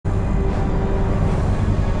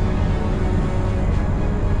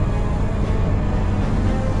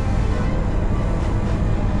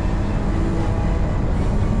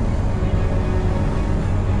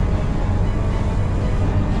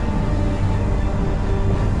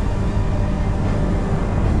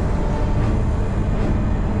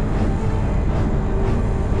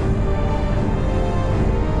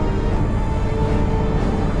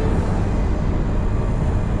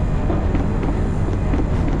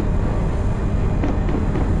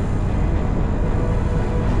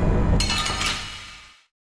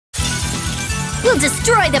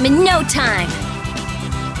destroy them in no time!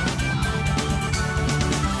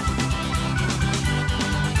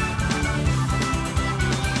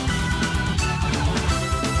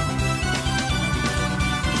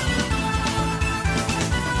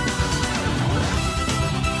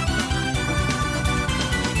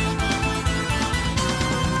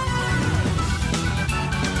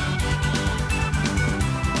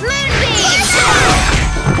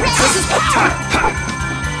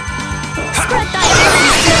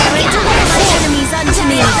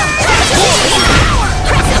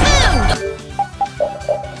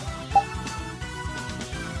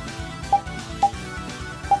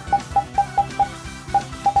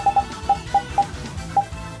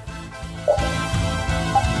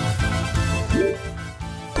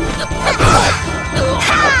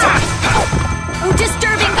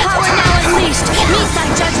 Disturbing power now unleashed! Meet thy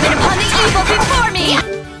judgment upon the evil before me!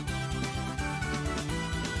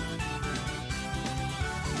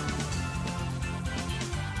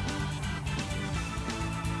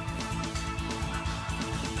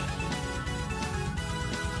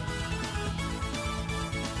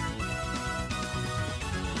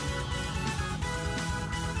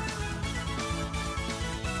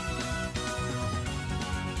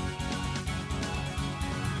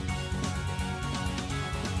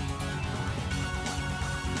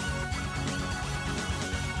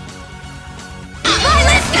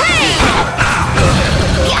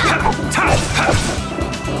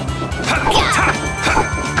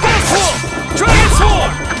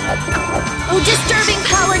 Oh, disturbing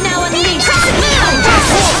power now unleashed!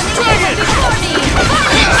 Dragon! Before me!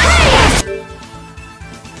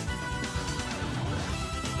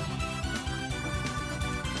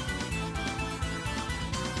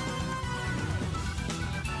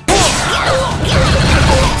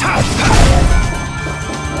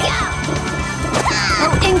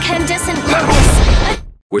 Oh, incandescent locust!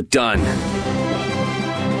 We're done.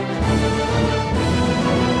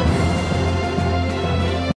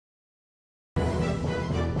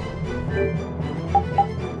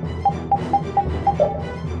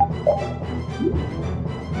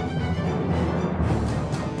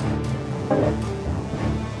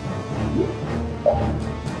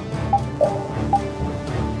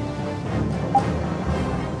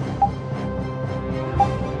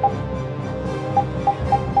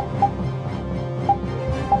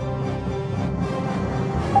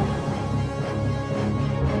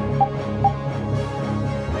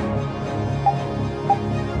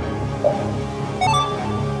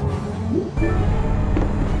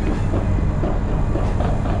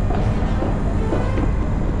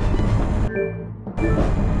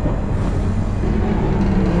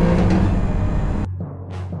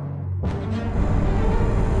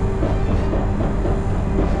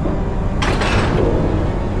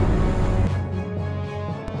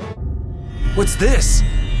 What's this?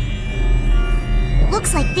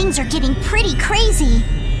 Looks like things are getting pretty crazy.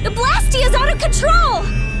 The Blastia's out of control!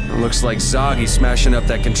 It looks like Zoggy smashing up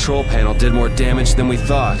that control panel did more damage than we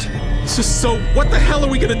thought. So what the hell are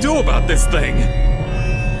we gonna do about this thing?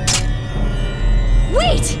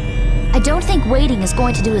 Wait! I don't think waiting is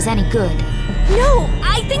going to do us any good. No,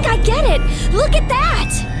 I think I get it! Look at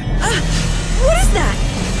that! What is that?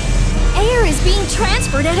 Air is being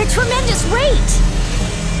transferred at a tremendous rate!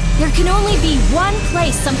 There can only be one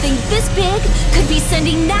place something this big could be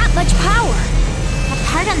sending that much power. The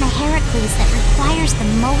part on the Heracles that requires the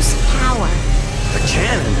most power. A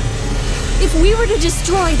cannon? If we were to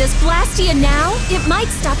destroy this Blastia now, it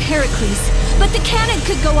might stop Heracles. But the cannon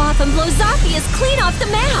could go off and blow Zaphias clean off the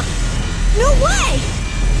map. No way!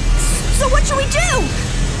 So what should we do?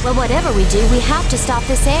 Well, whatever we do, we have to stop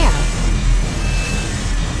this air.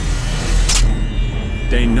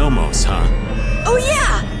 Deinomos, huh? Oh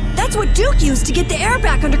yeah! That's what Duke used to get the air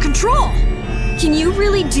back under control! Can you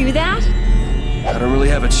really do that? I don't really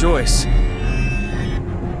have a choice.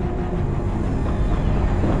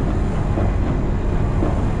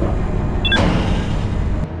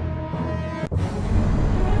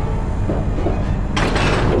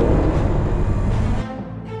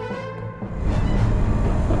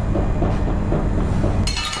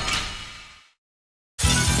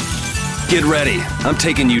 Get ready. I'm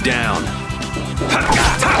taking you down.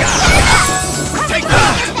 Take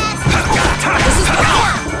that! This is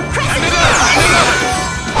power!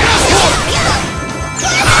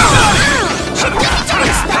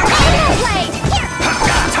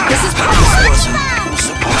 This is power!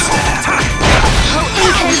 Supposed to happen. Oh,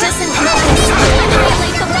 incandescent locust!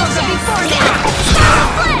 Annihilate the Vulva before me!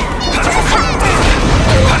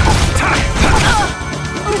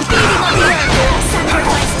 Oh, beating on the earth!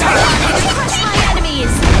 Sacrifice Tarani to crush my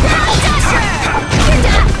enemies! Dasher!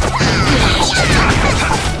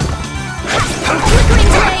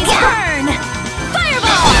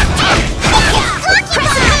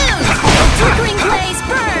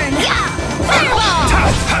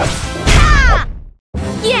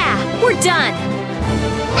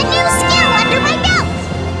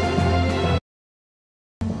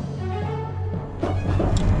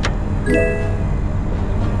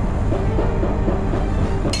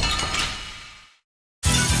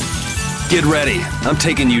 Get ready. I'm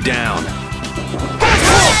taking you down.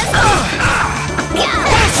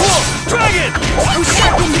 Dragon! Oh,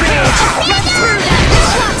 sharpened ridge! Run through that!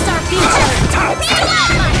 This locks our future!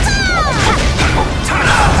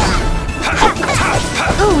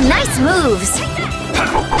 Ooh, nice moves!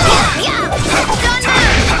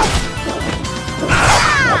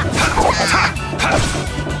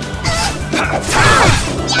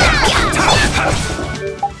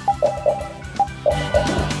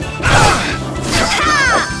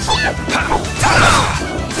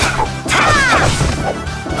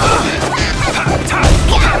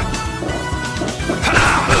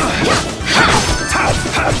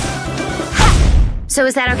 So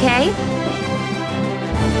is that okay?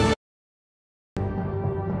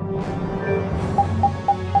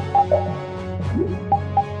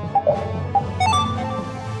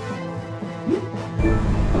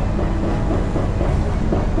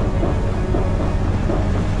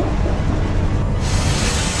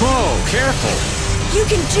 Whoa, careful! You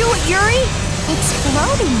can do it, Yuri! It's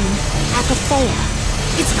floating. Apatheia.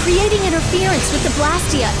 It's creating interference with the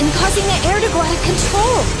Blastia and causing the air to go out of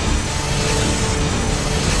control.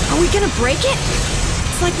 Are we gonna break it?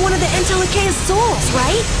 It's like one of the Entelechy's souls,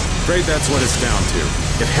 right? Afraid that's what it's down to.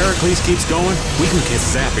 If Heracles keeps going, we can kiss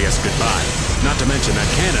Zappius goodbye. Not to mention that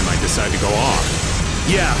cannon might decide to go off.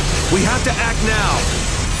 Yeah, we have to act now.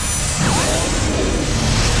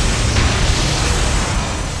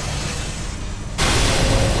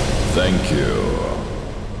 Thank you.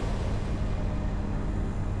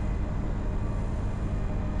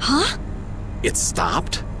 Huh? It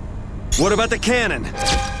stopped? What about the cannon?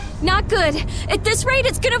 Not good. At this rate,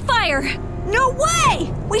 it's gonna fire. No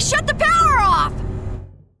way! We shut the power off!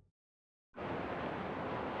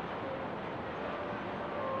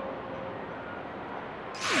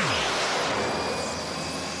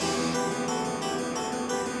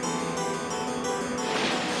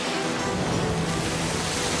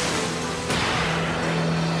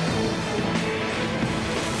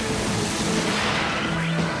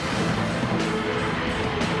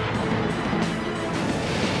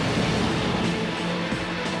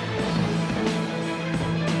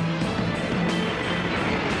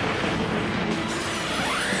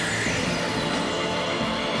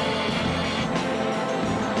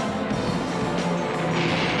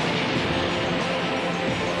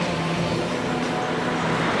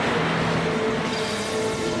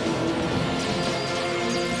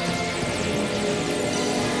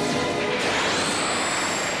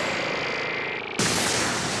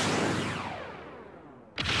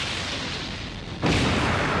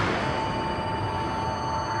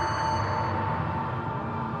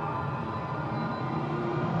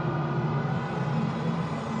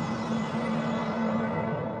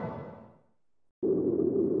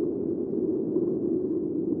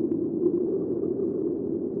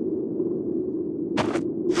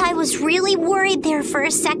 I was really worried there for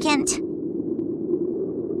a second.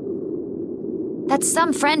 That's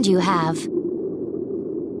some friend you have.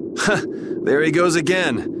 There he goes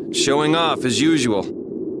again, showing off as usual.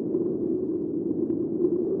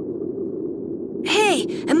 Hey,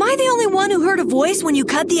 am I the only one who heard a voice when you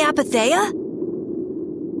cut the Apatheia?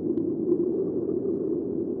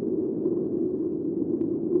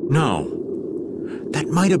 No. That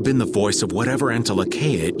might have been the voice of whatever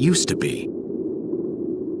Entelechyia it used to be.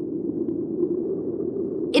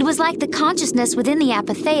 It was like the consciousness within the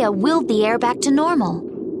Apatheia willed the air back to normal.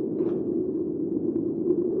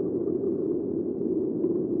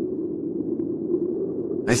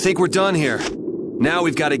 I think we're done here. Now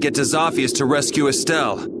we've got to get to Zaphias to rescue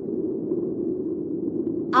Estelle.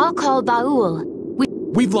 I'll call Baul.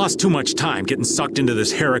 We've lost too much time getting sucked into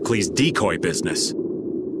this Heracles decoy business.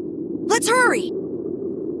 Let's hurry!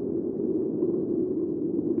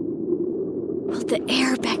 Well, the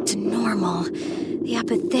air back to normal. The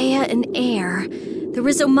Apatheia and air. The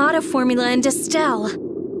Rhizomata formula and Estelle.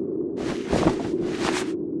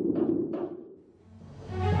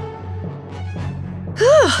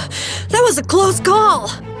 That was a close call!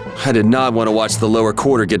 I did not want to watch the lower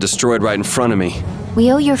quarter get destroyed right in front of me.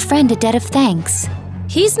 We owe your friend a debt of thanks.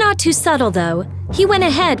 He's not too subtle, though. He went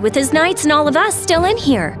ahead with his knights and all of us still in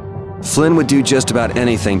here. Flynn would do just about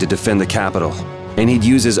anything to defend the capital, and he'd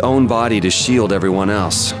use his own body to shield everyone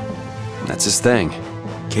else. That's his thing.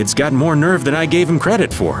 Kid's got more nerve than I gave him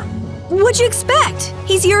credit for. What'd you expect?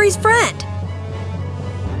 He's Yuri's friend.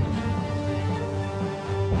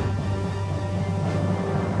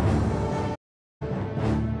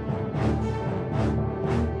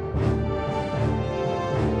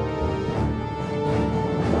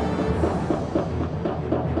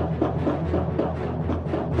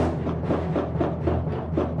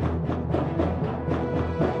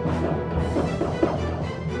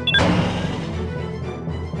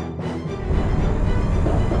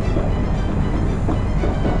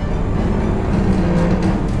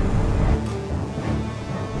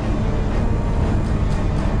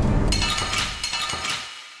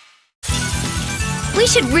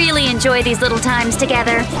 should really enjoy these little times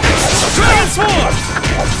together. Transform!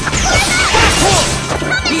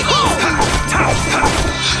 Behold!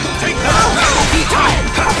 Take that! Behold!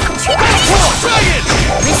 Dragon!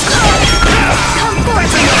 Come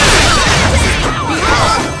forth!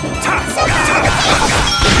 Behold!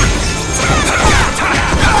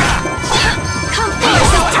 Come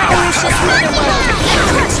forth, O avaricious netherworld!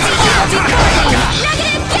 Crush the evil before thee!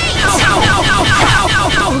 Negative gate!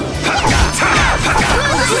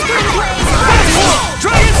 Flickering blaze!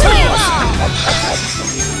 Dragon Sword!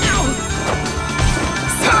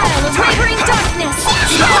 Smile of wavering darkness!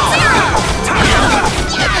 Sub-Zero!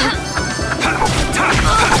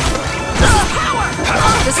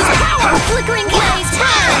 This is power! Flickering blaze!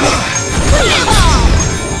 Turn! Fireball!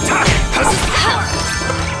 This is power!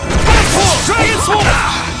 Dragon Sword!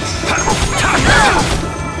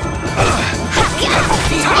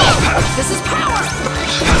 This is power!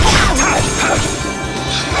 This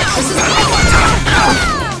is power!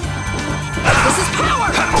 This is power!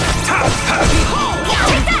 Behold!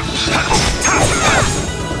 Take that!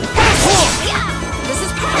 This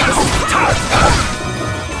is power!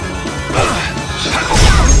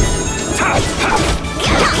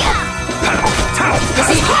 This is power! This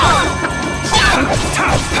is power!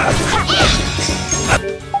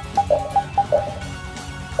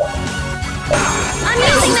 I'm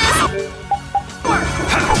using this!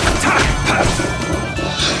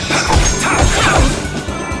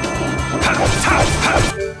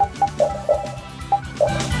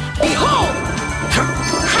 Behold!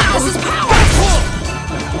 This is power!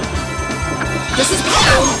 This is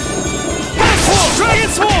power! Dragon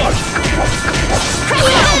Sword!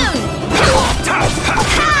 Crescent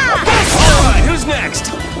Alright, who's next?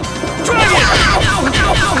 Dragon!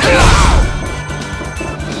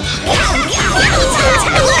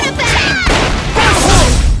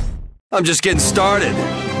 I'm just getting started.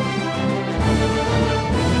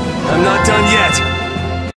 I'm not done yet.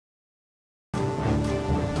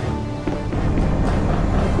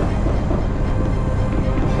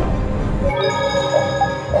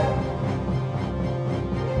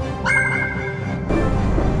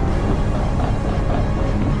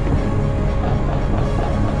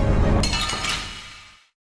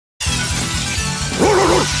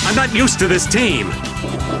 I'm not used to this team.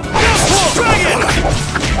 Dragon!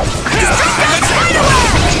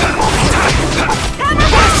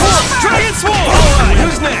 Dragon Sword! Alright,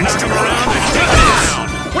 who's next? Knock him around and take him down.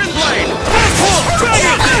 Windblade!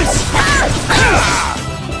 Dragon!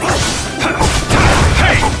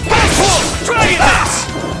 Hey! Dragon this!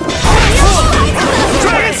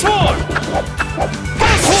 Dragon Sword!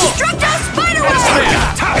 Destructo Spiderweb!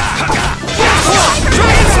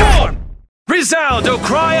 Dragon Sword! Resound, O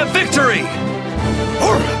cry of victory!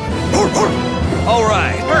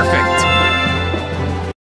 Alright, perfect!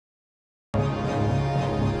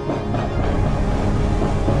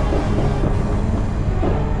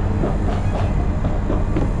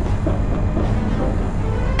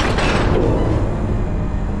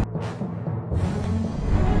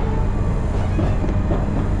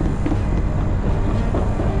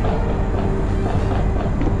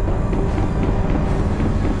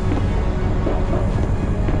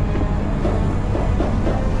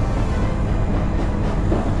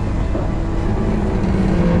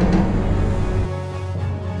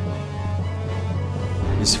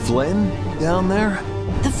 Is Flynn down there?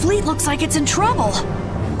 The fleet looks like it's in trouble.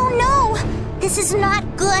 Oh no! This is not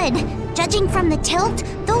good. Judging from the tilt,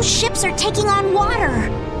 those ships are taking on water.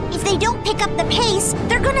 If they don't pick up the pace,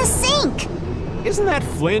 they're gonna sink. Isn't that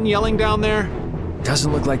Flynn yelling down there?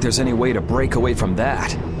 Doesn't look like there's any way to break away from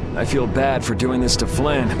that. I feel bad for doing this to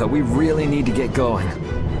Flynn, but we really need to get going.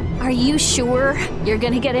 Are you sure? You're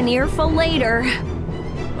gonna get an earful later.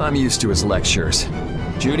 I'm used to his lectures.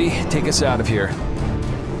 Judy, take us out of here.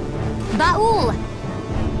 Baul!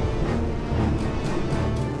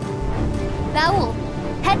 Baul,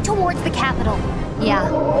 head towards the capital. Yeah,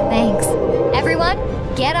 thanks. Everyone,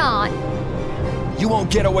 get on. You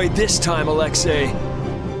won't get away this time, Alexei.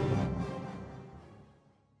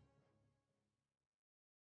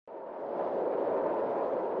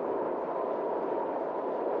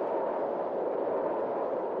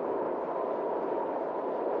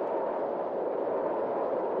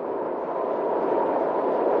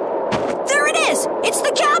 It's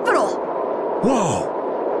the capital!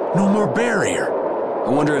 Whoa! No more barrier. I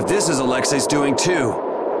wonder if this is Alexei's doing too.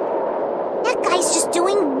 That guy's just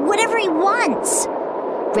doing whatever he wants.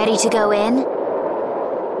 Ready to go in?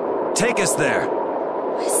 Take us there.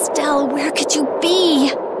 Estelle, where could you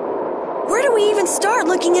be? Where do we even start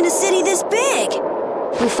looking in a city this big?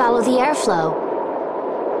 We follow the airflow.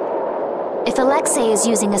 If Alexei is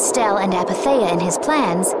using Estelle and Apatheia in his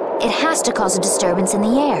plans, it has to cause a disturbance in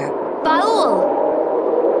the air. Baul!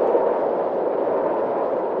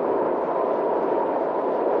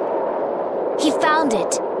 He found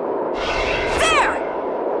it. There!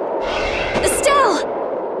 Estelle!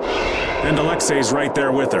 And Alexei's right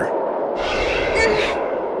there with her.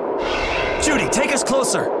 Judy, take us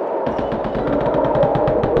closer!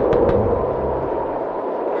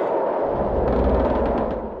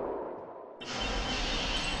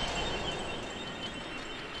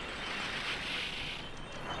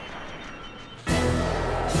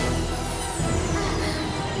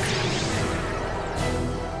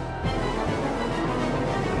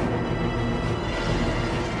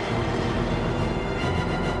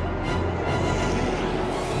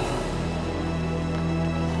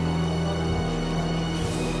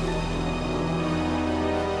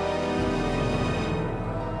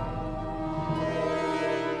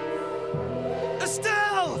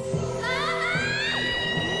 Estelle!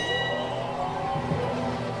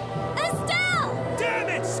 Estelle! Damn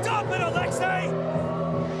it! Stop it, Alexei!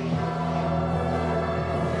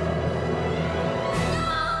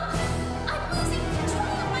 I'm losing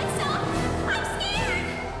control of myself! I'm scared!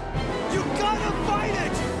 You gotta fight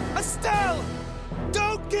it! Estelle!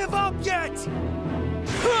 Don't give up yet!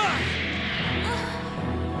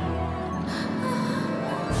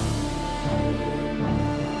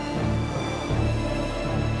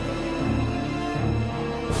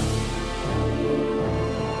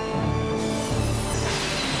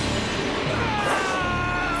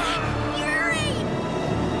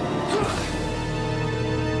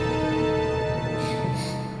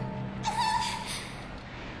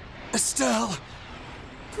 Estelle!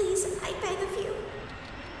 Please, I beg of you.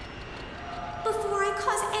 Before I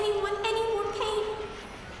cause anyone any more pain.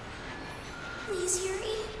 Please,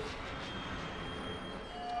 Yuri.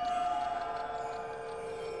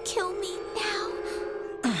 Kill me now.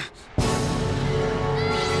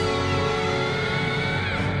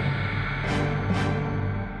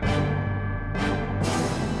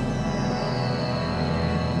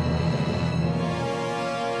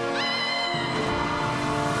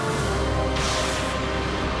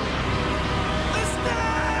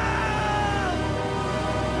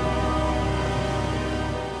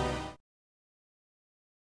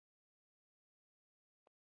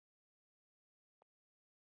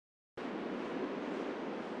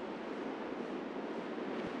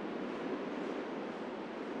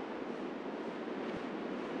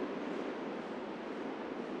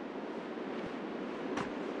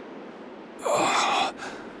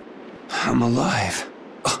 I'm alive.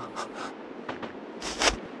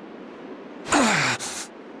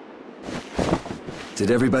 Did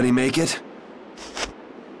everybody make it?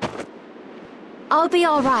 I'll be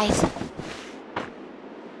all right.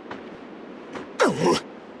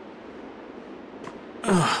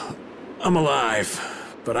 I'm alive,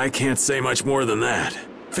 but I can't say much more than that.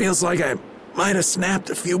 Feels like I might have snapped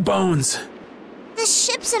a few bones. This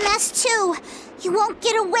ship's a mess too. You won't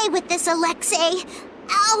get away with this, Alexei.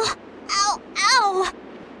 Ow! Ow! Ow!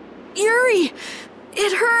 Yuri!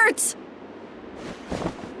 It hurts!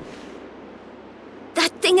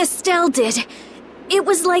 That thing Estelle did. It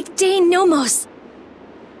was like Dane Nomos.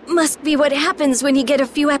 Must be what happens when you get a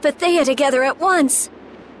few Apatheia together at once.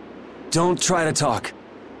 Don't try to talk.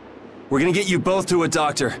 We're gonna get you both to a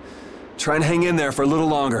doctor. Try and hang in there for a little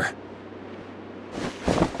longer.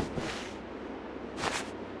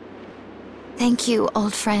 Thank you,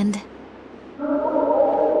 old friend.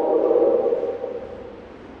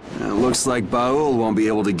 It looks like Baul won't be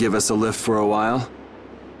able to give us a lift for a while.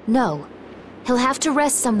 No. He'll have to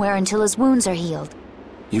rest somewhere until his wounds are healed.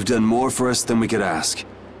 You've done more for us than we could ask.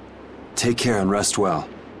 Take care and rest well.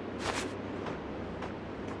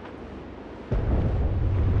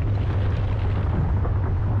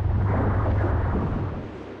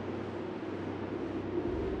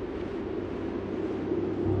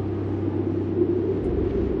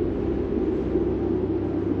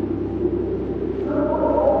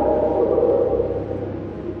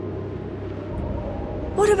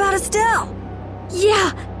 What about Estelle?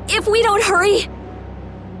 Yeah, if we don't hurry...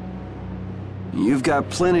 You've got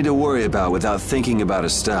plenty to worry about without thinking about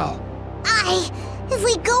Estelle. If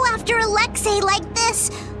we go after Alexei like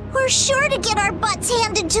this, we're sure to get our butts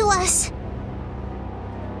handed to us.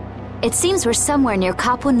 It seems we're somewhere near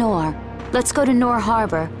Capo Nor. Let's go to Nor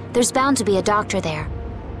Harbor. There's bound to be a doctor there.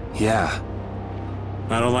 Yeah.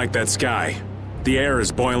 I don't like that sky. The air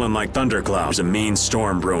is boiling like thunderclouds. There's a mean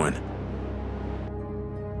storm brewing.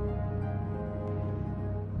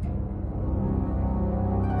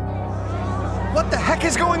 What the heck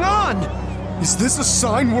is going on? Is this a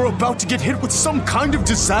sign we're about to get hit with some kind of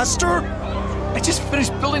disaster? I just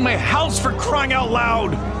finished building my house, for crying out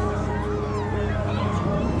loud!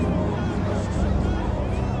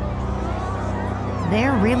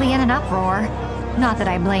 They're really in an uproar. Not that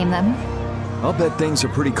I blame them. I'll bet things are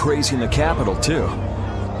pretty crazy in the capital, too.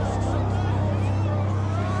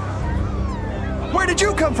 Where did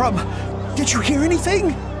you come from? Did you hear anything?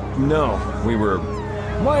 No, we were...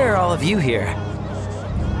 Why are all of you here?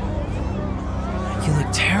 You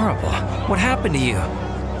look terrible. What happened to you?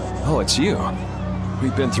 Oh, it's you.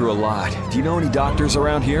 We've been through a lot. Do you know any doctors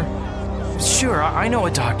around here? Sure, I know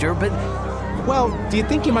a doctor, but... Well, do you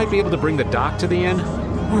think you might be able to bring the doc to the inn?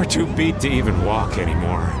 We're too beat to even walk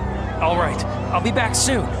anymore. All right, I'll be back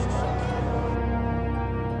soon.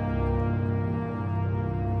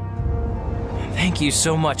 Thank you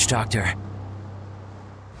so much, Doctor.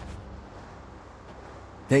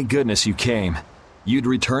 Thank goodness you came. You'd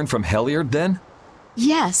returned from Heliard, then?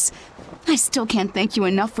 Yes. I still can't thank you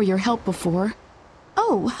enough for your help before.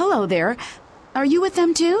 Oh, hello there. Are you with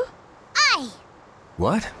them too? Aye!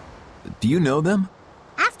 What? Do you know them?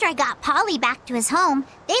 After I got Polly back to his home,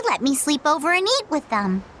 they let me sleep over and eat with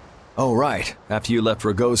them. Oh, right. After you left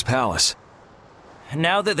Ragau's palace.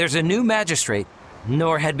 Now that there's a new magistrate,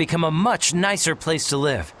 Nor had become a much nicer place to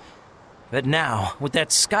live. But now, with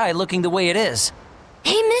that sky looking the way it is...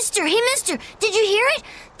 Hey, mister, did you hear it?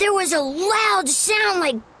 There was a loud sound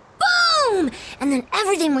like boom! And then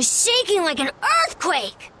everything was shaking like an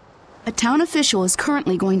earthquake! A town official is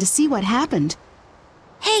currently going to see what happened.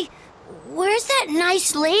 Hey, where's that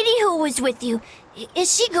nice lady who was with you?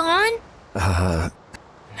 Is she gone?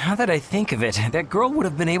 Now that I think of it, that girl would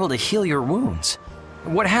have been able to heal your wounds.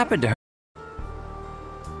 What happened to her?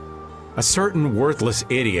 A certain worthless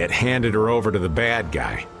idiot handed her over to the bad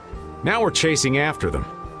guy. Now we're chasing after them.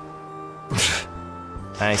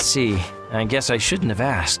 I see. I guess I shouldn't have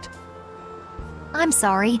asked. I'm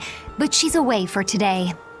sorry, but she's away for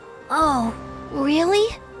today. Oh, really?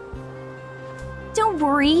 Don't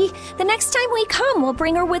worry. The next time we come, we'll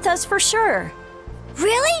bring her with us for sure.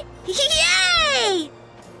 Really? Yay!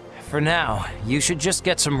 For now, you should just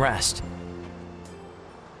get some rest.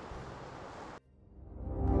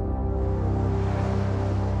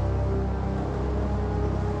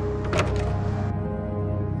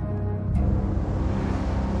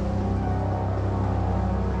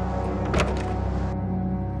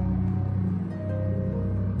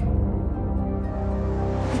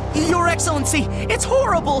 Your Excellency, it's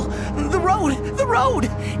horrible! The road,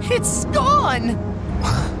 it's gone!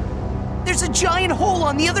 There's a giant hole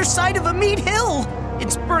on the other side of a meat hill!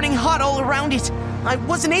 It's burning hot all around it. I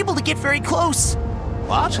wasn't able to get very close.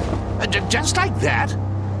 What? Just like that?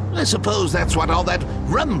 I suppose that's what all that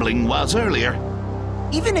rumbling was earlier.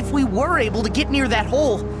 Even if we were able to get near that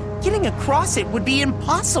hole, getting across it would be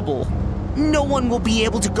impossible. No one will be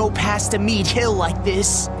able to go past a meat hill like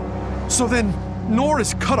this. So then, Nor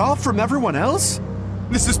is cut off from everyone else?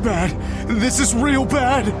 This is bad. This is real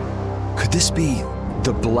bad. Could this be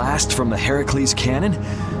the blast from the Heracles cannon?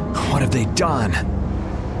 What have they done?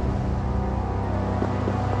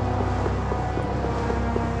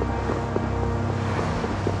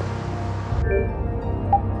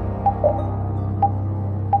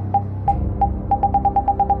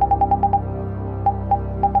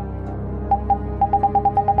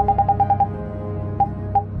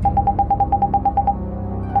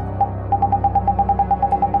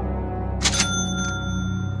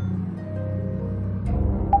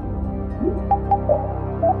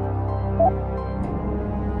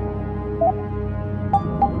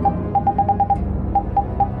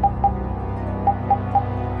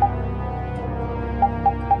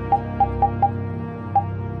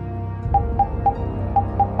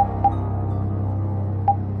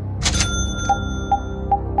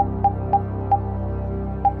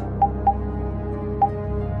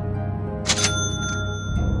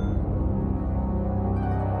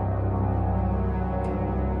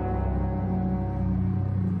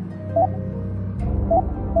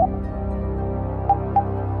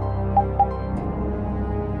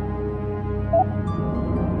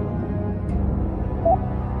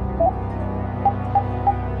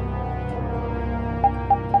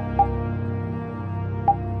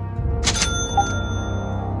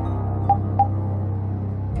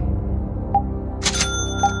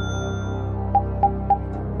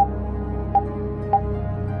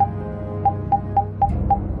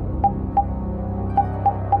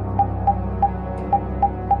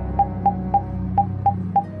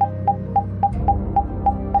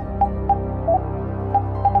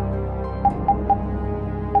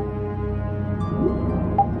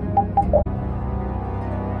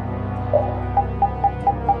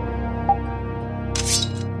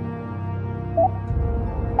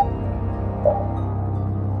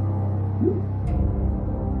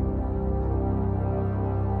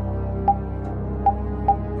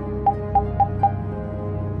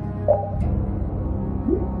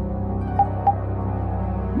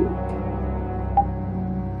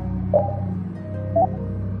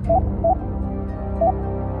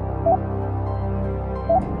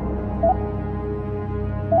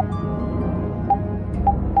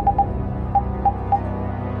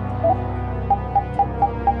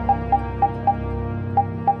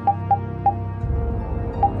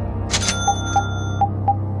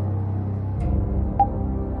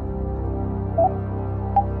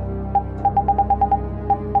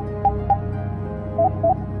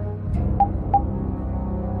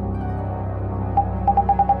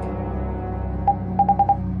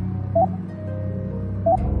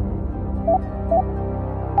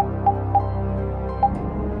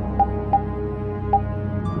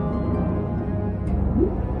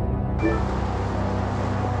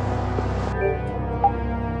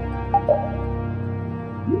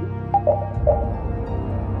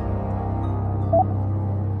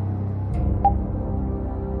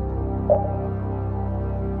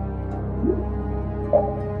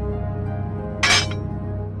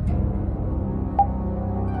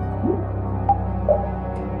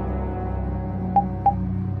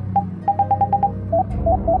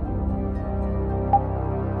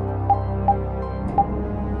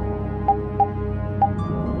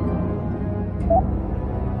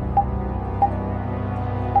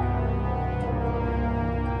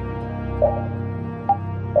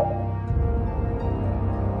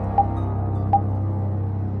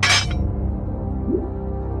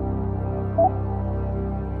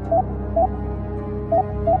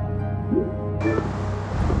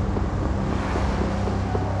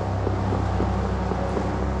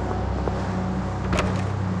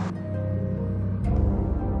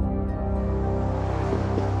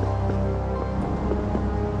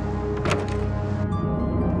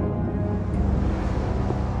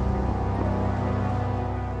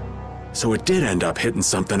 So it did end up hitting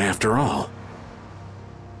something after all.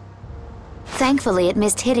 Thankfully, it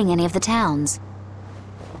missed hitting any of the towns.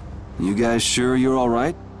 You guys sure you're all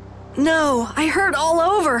right? No, I hurt all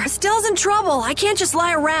over. Estelle's in trouble. I can't just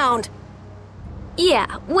lie around. Yeah,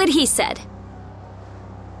 what he said.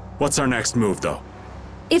 What's our next move, though?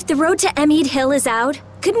 If the road to Emmead Hill is out,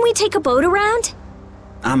 couldn't we take a boat around?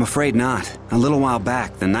 I'm afraid not. A little while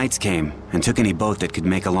back, the Knights came and took any boat that could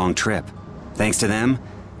make a long trip. Thanks to them,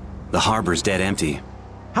 the harbor's dead empty.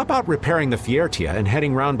 How about repairing the Fiertia and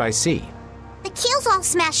heading round by sea? The keel's all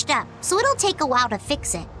smashed up, so it'll take a while to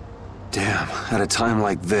fix it. Damn, at a time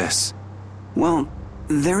like this. Well,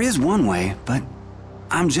 there is one way, but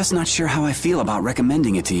I'm just not sure how I feel about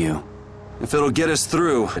recommending it to you. If it'll get us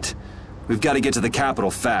through, we've got to get to the capital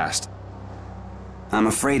fast. I'm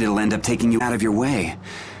afraid it'll end up taking you out of your way,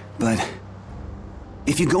 but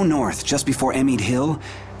if you go north just before Emmead Hill,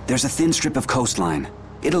 there's a thin strip of coastline.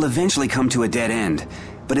 It'll eventually come to a dead end,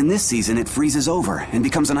 but in this season it freezes over and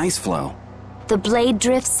becomes an ice flow. The Blade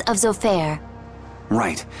Drifts of Zofair.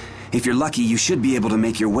 Right. If you're lucky, you should be able to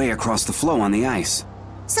make your way across the flow on the ice.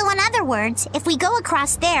 So in other words, if we go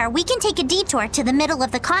across there, we can take a detour to the middle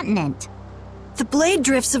of the continent. The Blade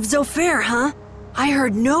Drifts of Zofair, huh? I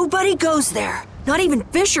heard nobody goes there. Not even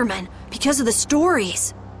fishermen, because of the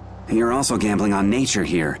stories. You're also gambling on nature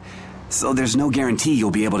here, so there's no guarantee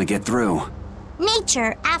you'll be able to get through.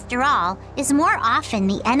 Nature, after all, is more often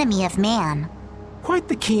the enemy of man. Quite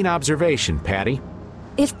the keen observation, Patty.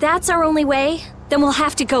 If that's our only way, then we'll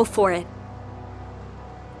have to go for it.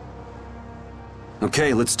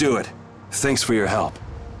 Okay, let's do it. Thanks for your help.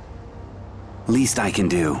 Least I can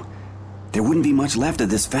do. There wouldn't be much left of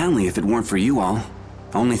this family if it weren't for you all.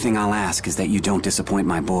 Only thing I'll ask is that you don't disappoint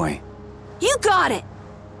my boy. You got it!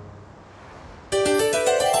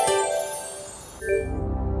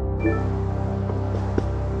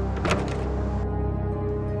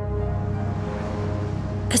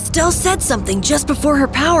 Estelle said something just before her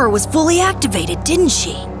power was fully activated, didn't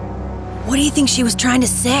she? What do you think she was trying to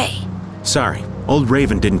say? Sorry, old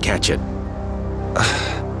Raven didn't catch it.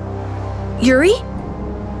 Yuri?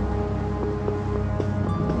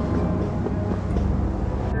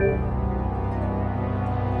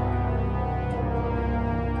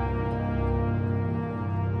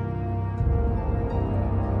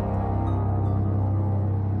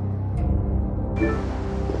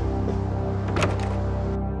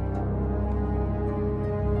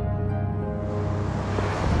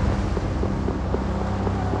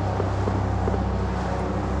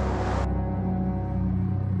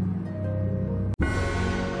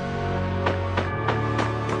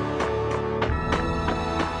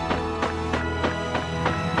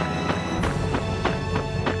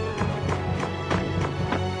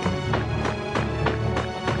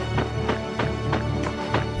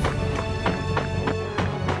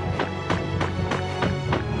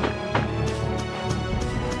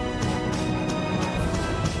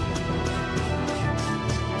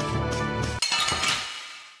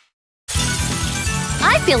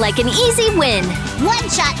 I feel like an easy win. One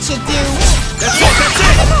shot should do. That's it!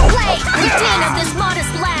 Play, queen of this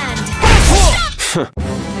modest land!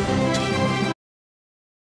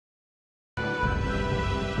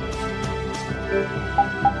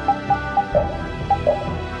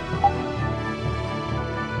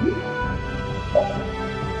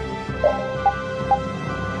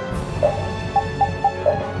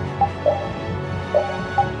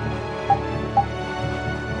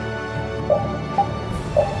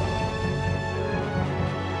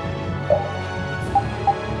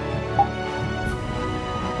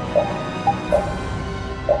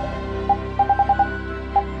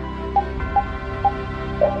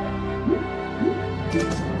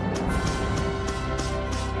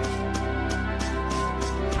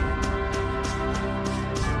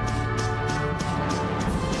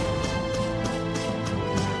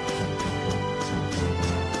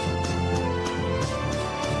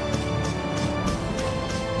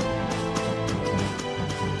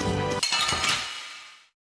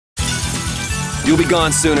 You'll be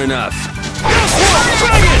gone soon enough.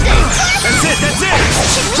 That's it, that's it!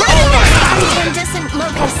 Incandescent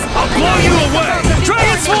locus. I'll blow you away!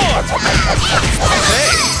 Transform!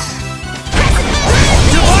 Hey!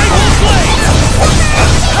 Divine Wolf Blade!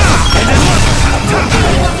 And then look!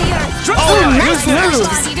 Oh, nice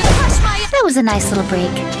moves! That was a nice little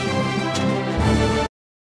break.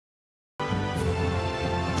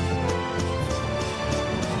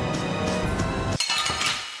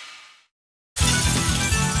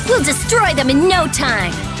 We'll destroy them in no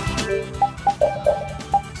time!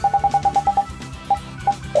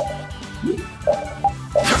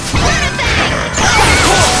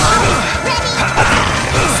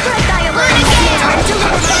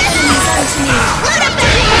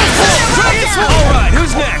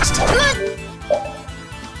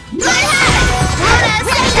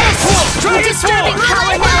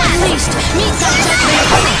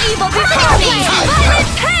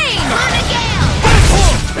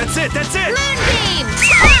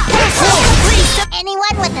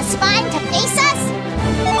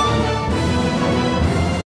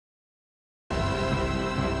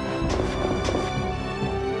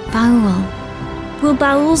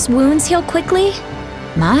 Baul's wounds heal quickly?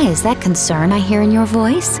 My, is that concern I hear in your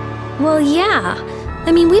voice? Well, yeah.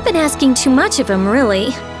 I mean, we've been asking too much of him, really.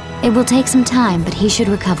 It will take some time, but he should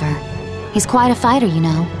recover. He's quite a fighter, you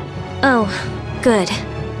know. Oh, good.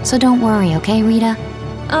 So don't worry, okay, Rita?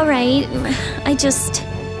 All right, I just...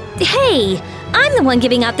 Hey! I'm the one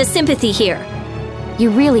giving out the sympathy here. You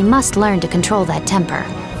really must learn to control that temper.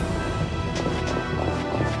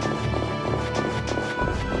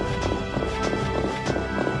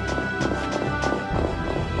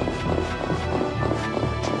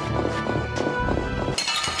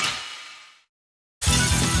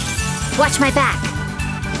 Watch my back.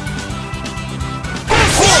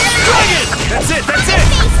 Dragon! That's it, that's it!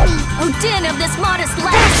 Odin of this modest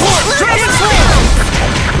land! Dragon Swarm!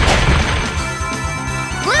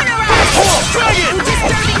 Lunar Rise! Dragon!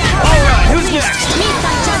 Disturbing her! Alright, who's next? Meet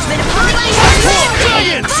thy judgment upon my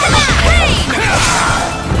Dragon!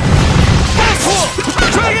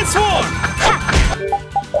 Dragon Swarm!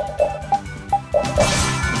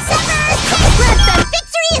 Let the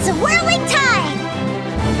victory is a whirling tide!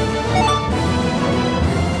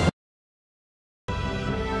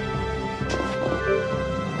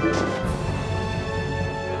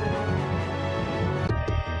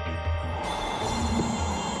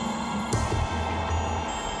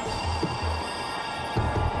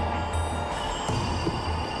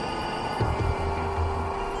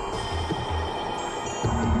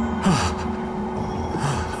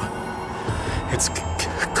 It's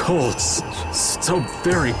cold. So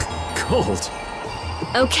very cold.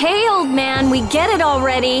 Okay, old man, we get it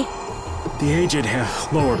already. The aged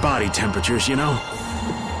have lower body temperatures, you know.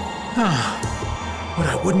 What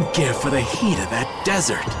I wouldn't give for the heat of that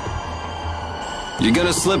desert. You're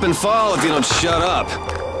gonna slip and fall if you don't shut up.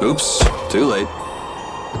 Oops, too late.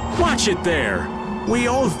 Watch it there. We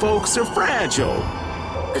old folks are fragile.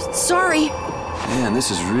 Sorry. Man, this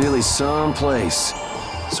is really some place.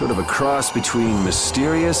 Sort of a cross between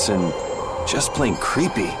mysterious and just plain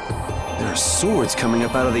creepy. There are swords coming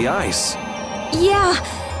up out of the ice. Yeah,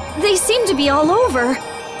 they seem to be all over.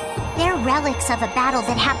 They're relics of a battle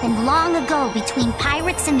that happened long ago between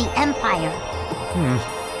pirates and the Empire.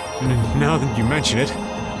 Now that you mention it,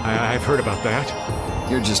 I've heard about that.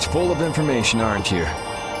 You're just full of information, aren't you?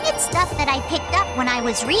 It's stuff that I picked up when I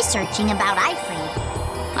was researching about Ifrid.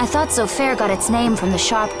 I thought Zofair got its name from the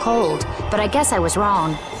sharp cold, but I guess I was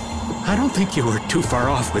wrong. I don't think you were too far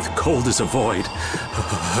off with cold as a void.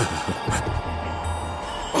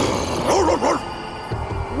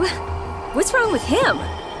 What's wrong with him?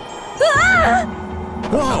 Ah!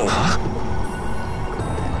 Whoa!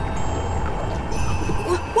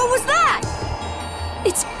 What was that?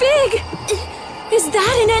 It's big! Is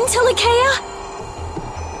that an Entelecea?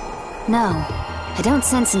 No, I don't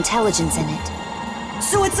sense intelligence in it.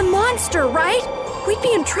 So it's a monster, right? We'd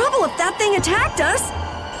be in trouble if that thing attacked us.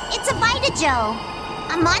 It's a Vitajo,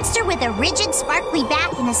 a monster with a rigid, sparkly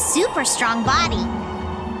back and a super strong body.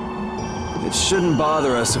 It shouldn't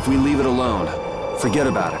bother us if we leave it alone. Forget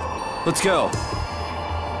about it. Let's go.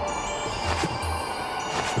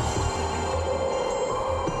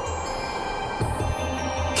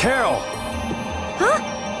 Carol! Huh?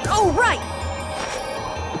 Oh, right!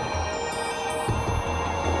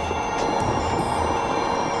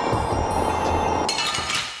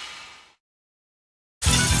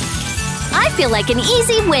 I feel like an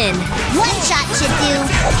easy win. One shot should do.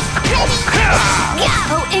 Ready?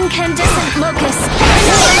 Oh, incandescent locust.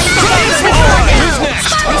 Who's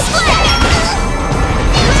next?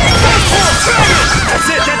 That's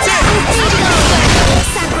it, that's it!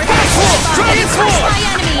 Dragon Swarm! My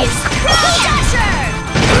enemies! Dasher!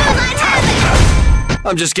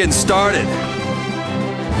 I'm just getting started.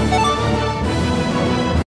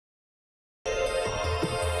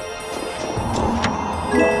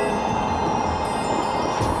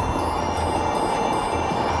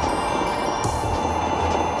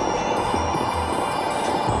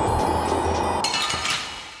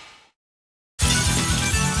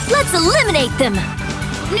 Let's eliminate them!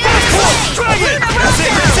 Dragon! That's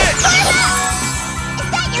it, that's it! Is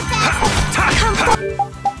that your best? Come forth,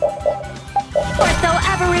 though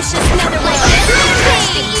avaricious netherlight!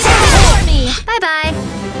 For me! Bye-bye.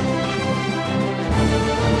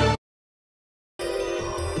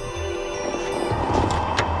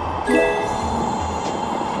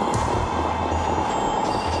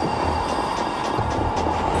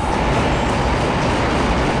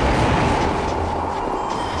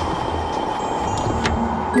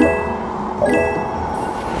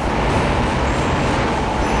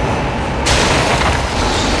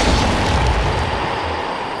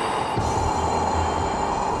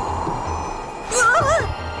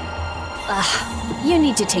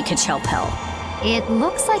 to take Kachelpel. It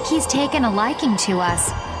looks like he's taken a liking to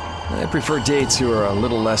us. I prefer dates who are a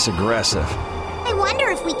little less aggressive. I wonder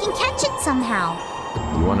if we can catch it somehow.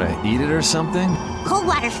 You want to eat it or something? Cold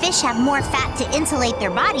water fish have more fat to insulate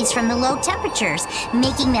their bodies from the low temperatures,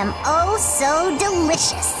 making them oh so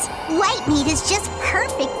delicious. White meat is just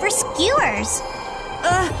perfect for skewers.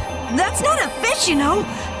 That's not a fish, you know.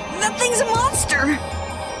 That thing's a monster.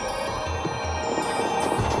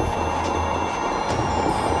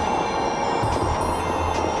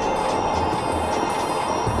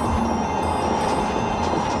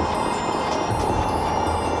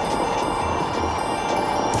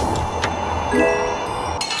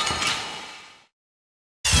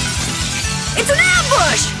 It's an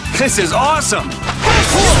ambush! This is awesome!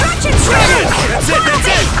 Destruction Shredder! That's it, that's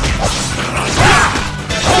it!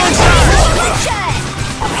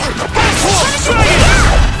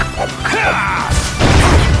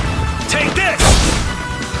 Take this!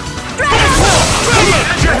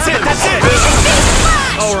 That's it, that's it!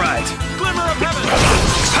 All right. Glimmer of heaven!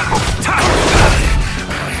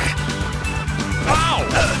 Ow!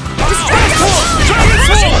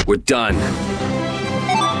 We're done.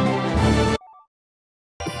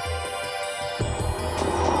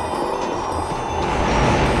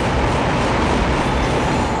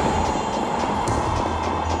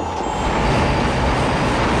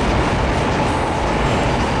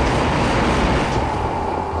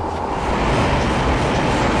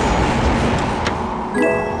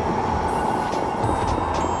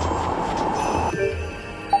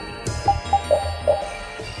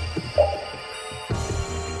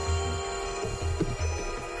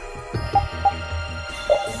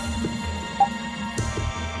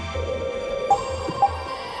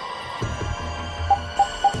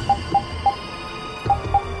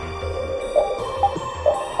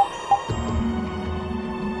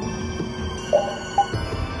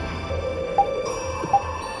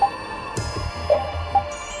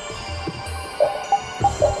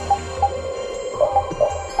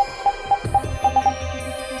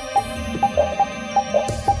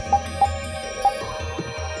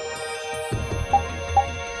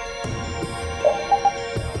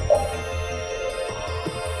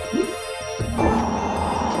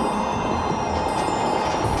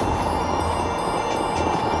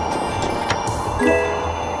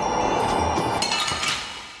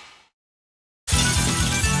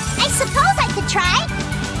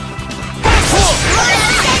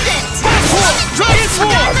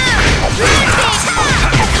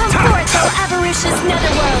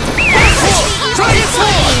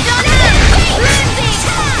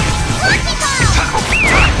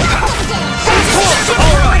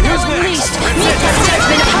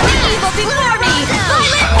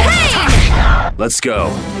 Let's go.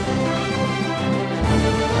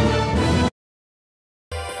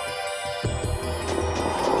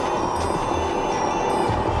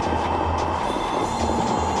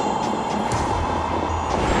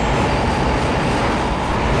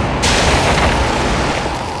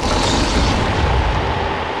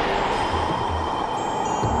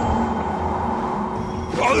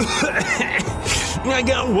 I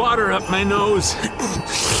got water up my nose.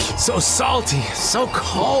 So salty, so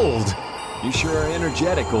cold. You sure are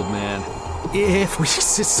energetic, old man. If we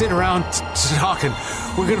sit around talking,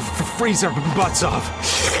 we're gonna freeze our butts off.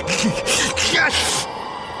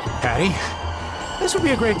 Patty, this would be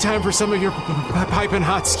a great time for some of your piping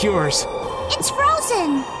hot skewers. It's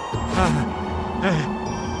frozen.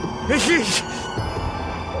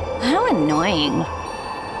 How annoying.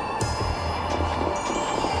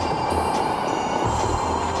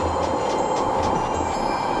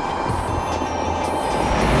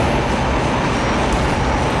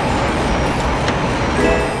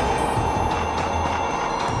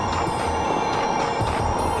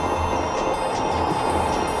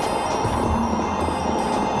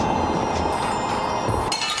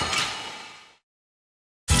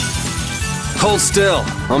 Hold still.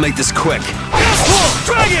 I'll make this quick.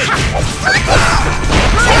 Dragon!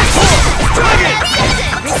 Dragon!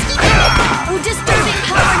 Oh, disturbing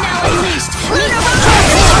power now unleashed.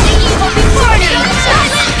 Evil before me.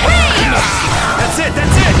 That's it,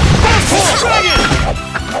 that's it! Dragon!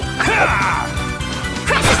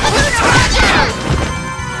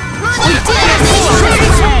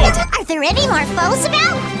 Are there any more foes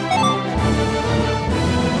about?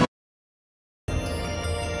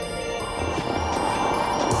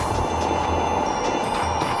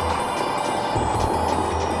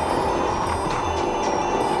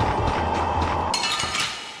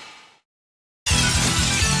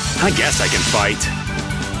 I guess I can fight.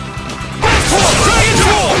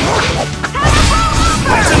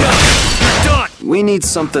 That's enough! You're done! We need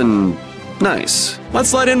something nice.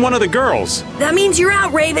 Let's let in one of the girls. That means you're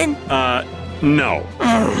out, Raven. No.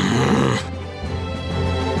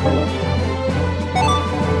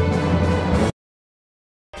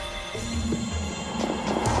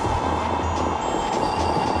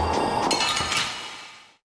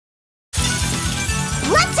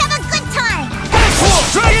 Let's have a good time!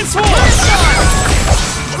 Dragon Sword!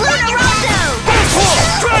 Luna Rondo!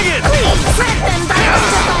 Dragon! Please, grant them by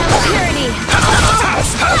undefiled purity.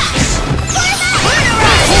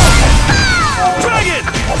 Dragon!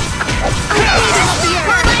 Unleading of the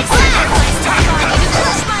earth. Sacrifice my body to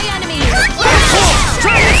crush my enemies.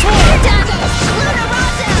 Dragon Sword! Luna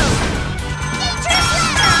Rondo!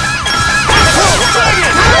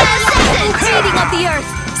 Dragon! Unleading of the earth.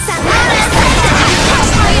 Sacrifice my body to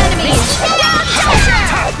crush my enemies.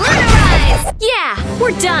 Luna Rise! Yeah,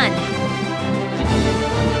 we're done.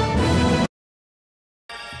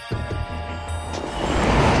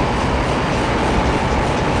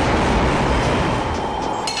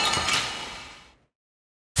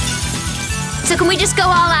 So can we just go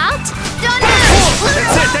all out?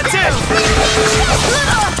 That's it, that's it!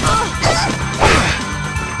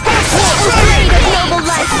 Afraid of noble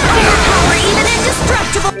life, fire power, even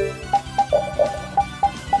indestructible.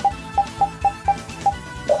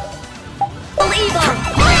 Evil.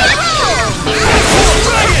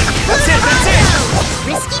 Dragon! That's it, that's it!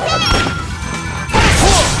 Risky man!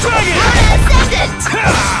 Dragon!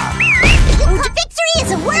 Victory is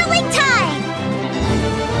a whirling tide!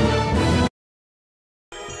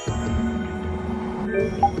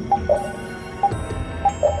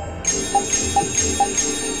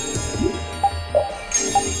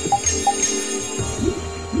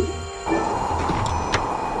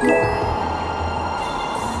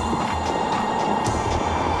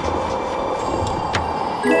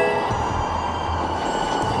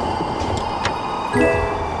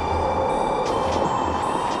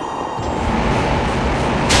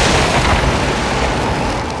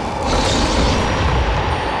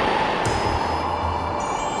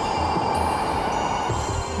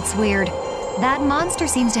 It's weird. That monster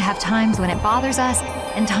seems to have times when it bothers us,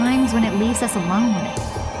 and times when it leaves us alone with it.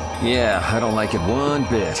 Yeah, I don't like it one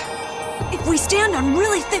bit. If we stand on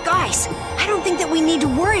really thick ice, I don't think that we need to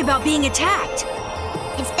worry about being attacked.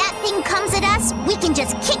 If that thing comes at us, we can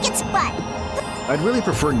just kick its butt. I'd really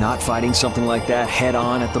prefer not fighting something like that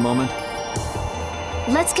head-on at the moment.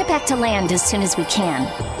 Let's get back to land as soon as we can.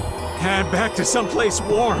 And back to someplace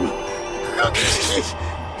warm.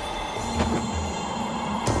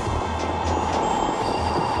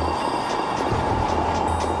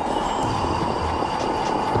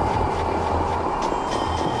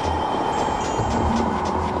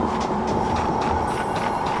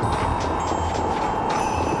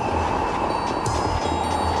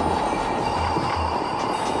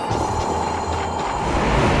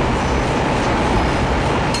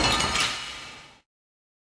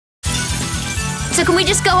 So can we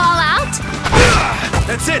just go all out?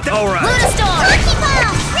 That's it, all right. Lunastorm!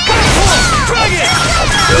 Dragon!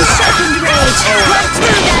 Sharpened rage! Right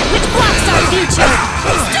through that which blocks our future!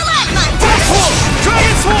 Stalagmite!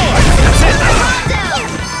 Dragon Sword! That's it!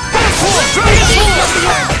 Dragon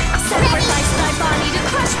Sword! Sacrifice thy body to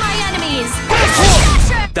crush my enemies!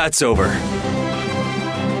 That's over.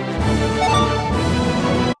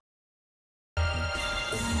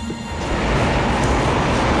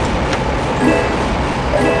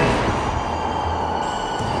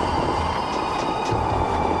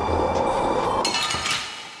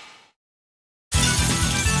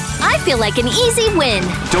 I feel like an easy win.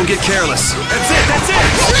 Don't get careless. That's it, that's it!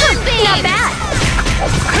 Moonbeam! Not bad!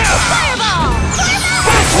 Fireball!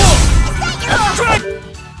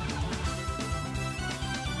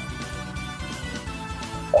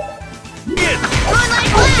 Moonlight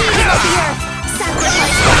Blade of the earth!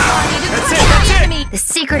 Sacrifice my body to crush my enemy! The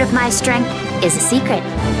secret of my strength is a secret.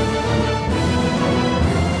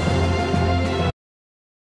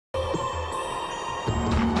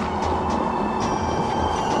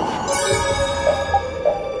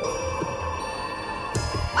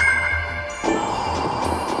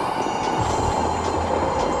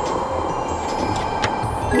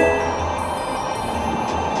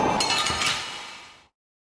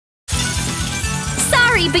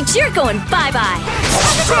 Sorry, but you're going bye-bye!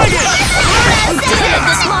 Dragon! Dead of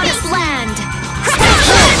this modest land!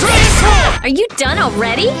 Are you done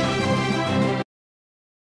already?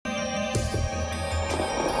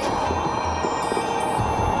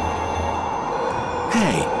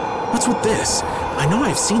 Hey, what's with this? I know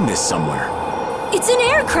I've seen this somewhere. It's an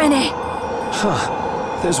air crane!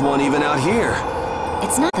 Huh. There's one even out here.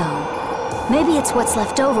 It's not, though. Maybe it's what's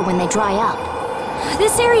left over when they dry up.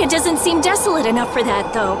 This area doesn't seem desolate enough for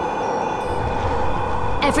that, though.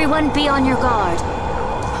 Everyone be on your guard.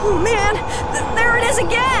 Oh man, there it is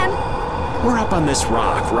again! We're up on this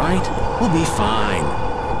rock, right? We'll be fine.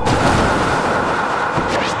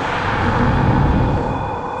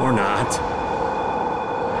 Or not.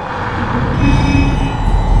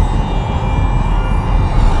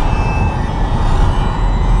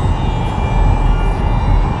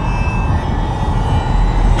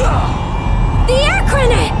 The air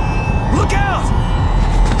crennet! Look out!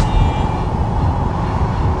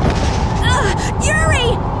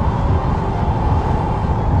 Yuri!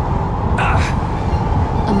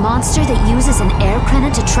 A monster that uses an air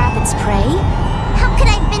crennet to trap its prey? How could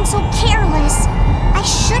I have been so careless? I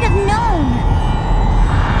should have known.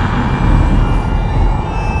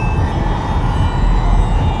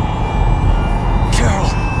 Carol,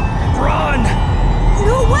 run!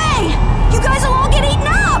 No way! You guys will all get eaten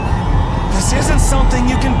up! This isn't something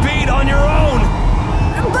you can beat on your own!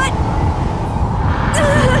 But...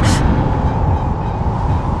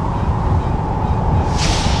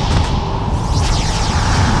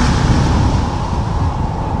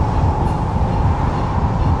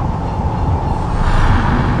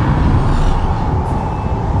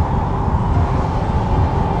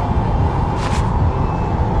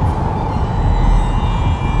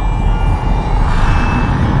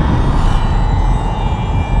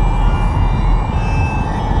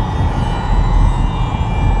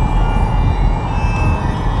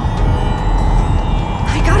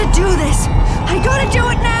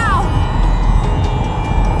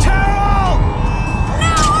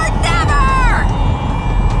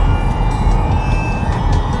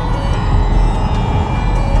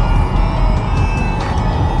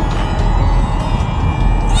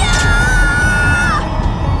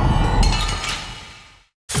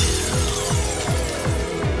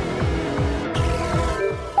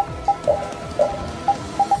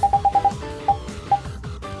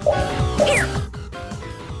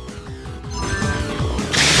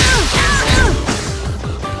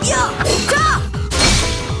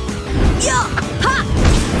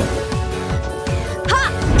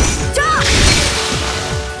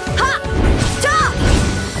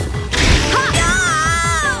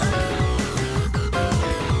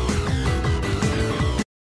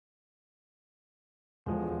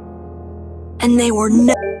 And they were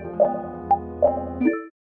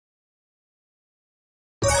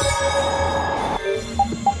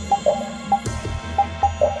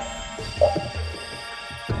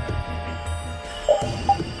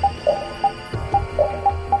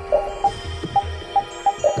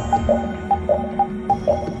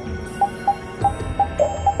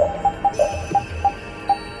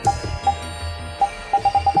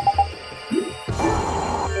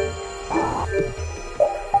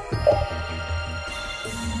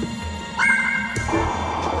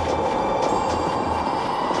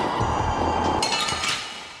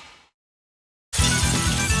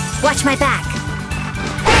Watch my back.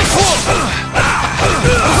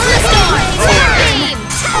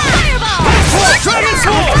 Dragon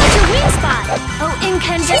Sword! Got your weak spot! Oh,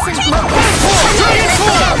 incandescent locust! Dragon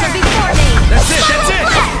Sword! Before me! That's it, that's it!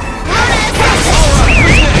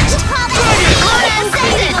 Alright, who's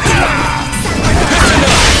next?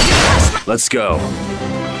 Let's go.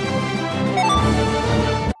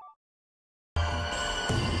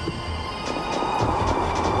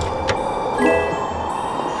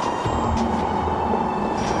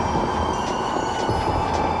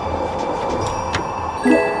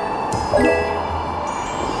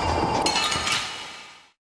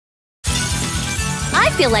 I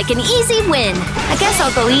feel like an easy win. I guess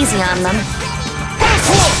I'll go easy on them.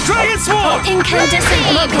 Dragon Sword!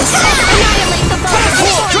 Incandescent locust! Annihilate the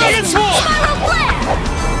foe! Dragon Sword! Spiral flare!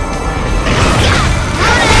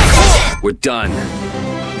 We're done.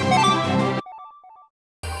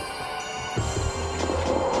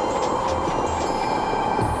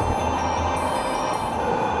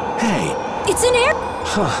 Hey. It's an air...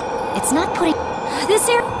 Huh. It's not putting... This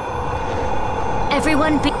air...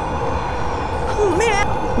 Everyone be... Oh man!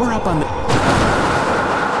 We're up on the...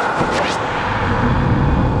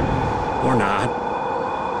 Or not.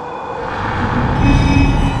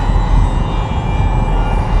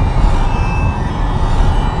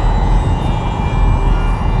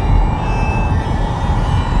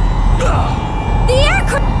 The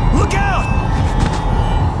aircraft... Look out!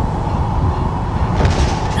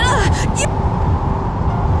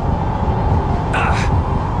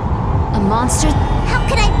 A monster... How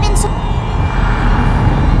could I have been so...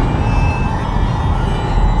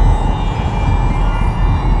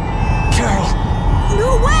 Carol,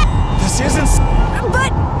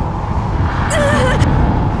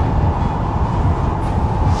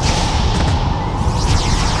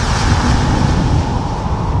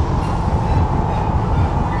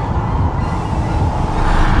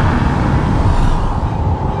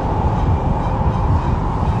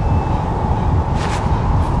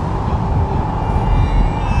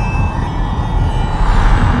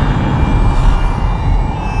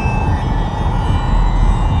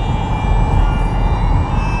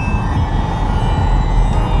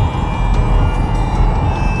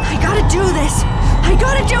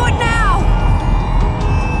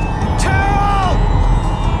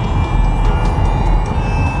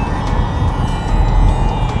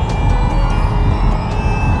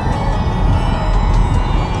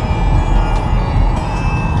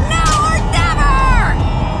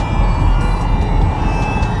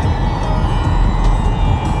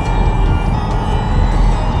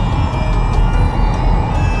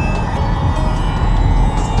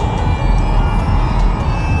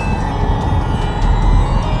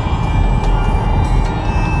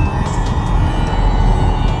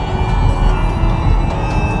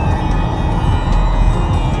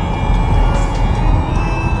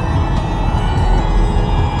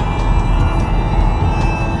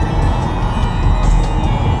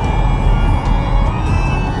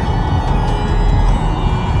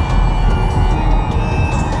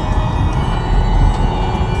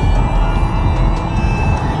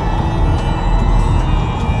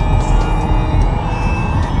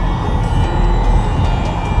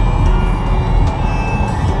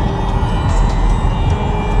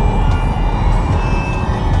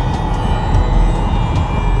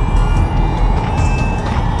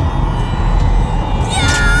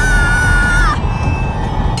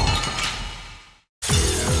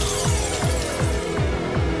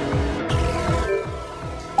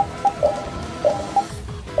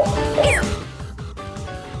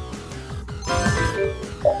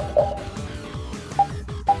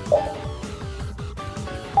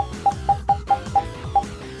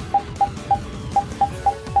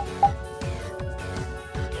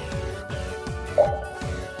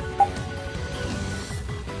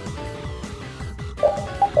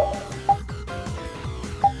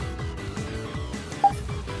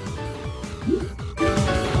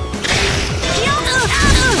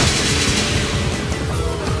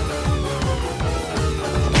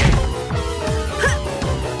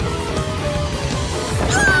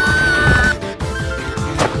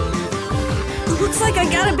 Looks like I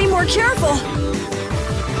gotta be more careful.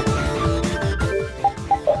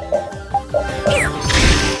 Here!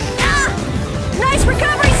 Nice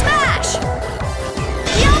recovery smash!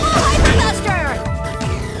 Yellow Hyperbuster!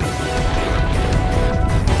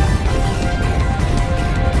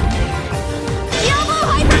 Yellow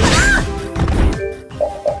Hyperbuster!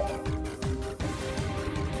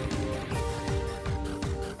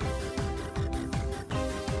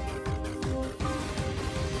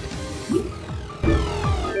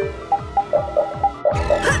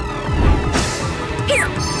 Here!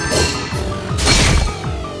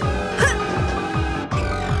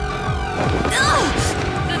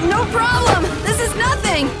 No problem! This is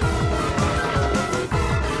nothing!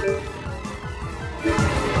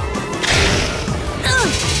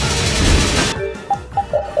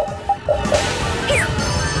 Here!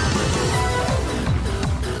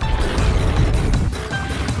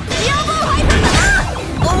 Yellow Hyper!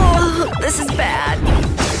 Oh, this is bad.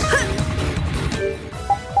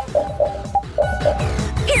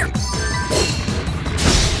 Here!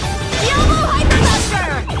 Yellow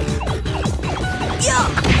Hyperbuster! Yeah!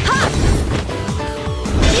 Ha!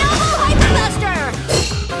 Yellow Hyperbuster!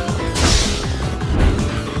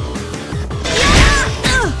 Yeah!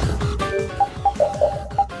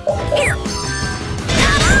 Here!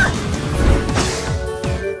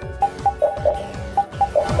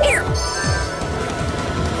 Here!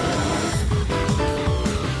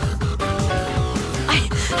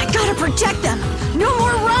 I gotta protect them! No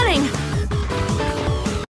more running!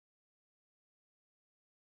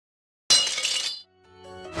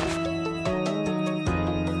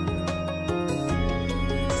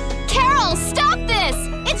 Carol, stop this!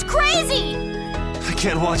 It's crazy! I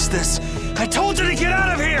can't watch this. I told you to get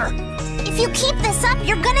out of here! If you keep this up,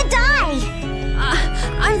 you're gonna die!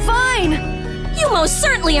 I'm fine! You most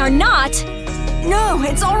certainly are not! No,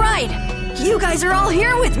 it's alright! You guys are all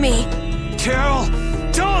here with me! Carol,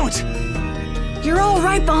 don't! You're all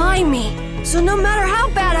right behind me, so no matter how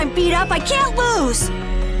bad I'm beat up, I can't lose!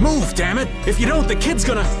 Move, damn it! If you don't, the kid's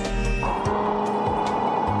gonna...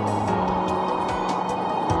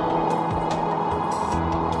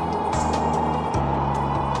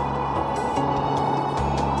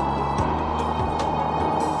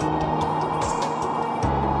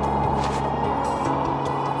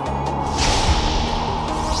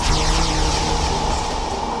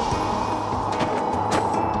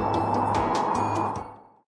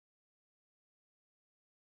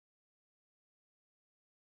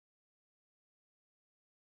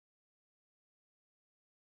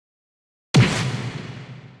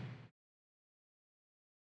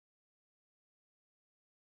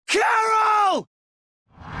 Carol!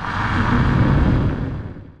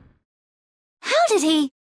 How did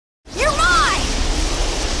he? You're mine!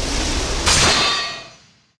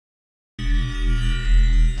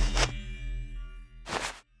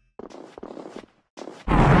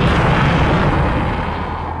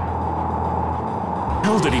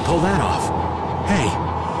 How did he pull that off? Hey,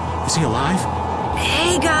 is he alive?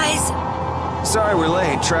 Hey, guys! Sorry we're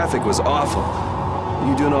late. Traffic was awful.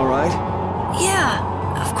 You doing all right? Yeah,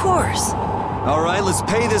 of course. All right, let's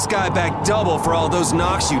pay this guy back double for all those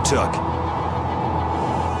knocks you took.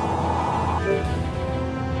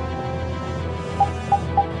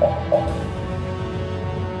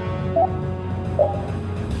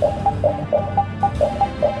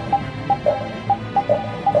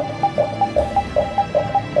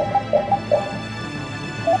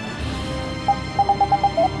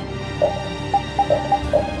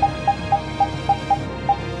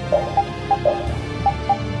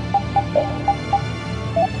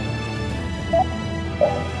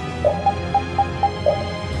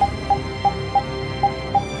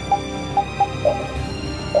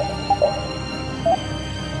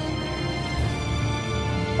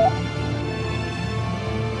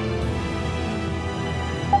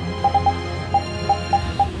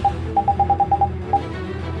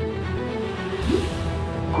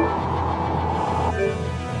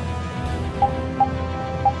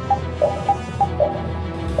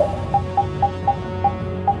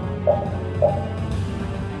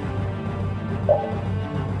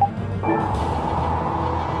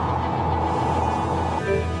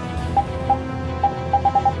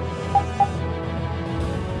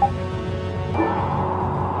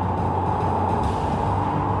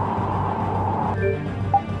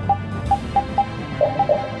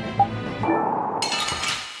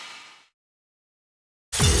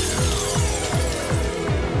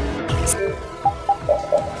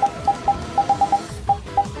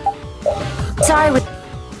 sorry we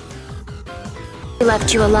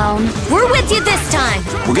left you alone. We're with you this time.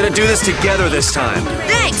 We're gonna do this together this time.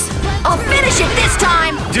 Thanks. I'll finish it this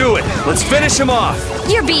time. Do it. Let's finish him off.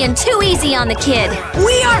 You're being too easy on the kid.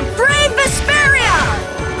 We are brave Vesperia!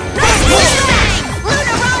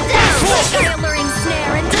 Luna Rondo! Alluring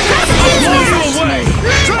snare and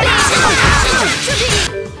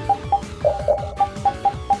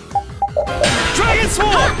Dragon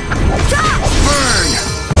Sword! Burn!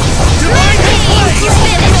 Divine Blade! You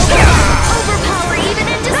spin it over! Overpower even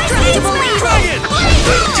indestructible evil!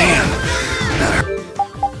 Damn!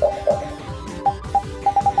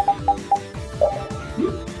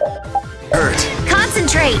 Hurt.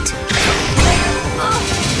 Concentrate!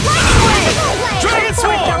 Dragon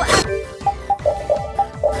Sword!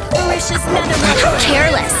 Delicious netherworld! How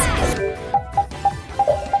careless!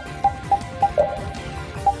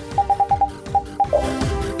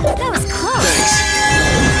 That was close! Thanks.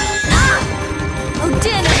 Oh,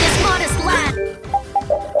 din of this modest lad!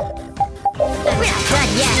 We're not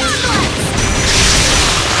done yet!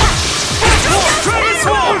 Dragon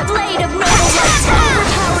Sword! Blade of noble light!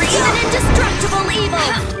 Overpower even indestructible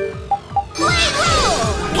evil! Blade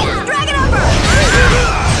rule! Dragon Umber!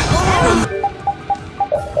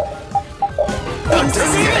 Things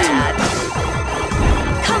are bad.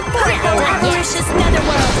 Come forth, O avaricious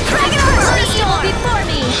netherworld! Dragon Umber! The evil before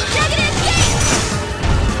me! Negative gate!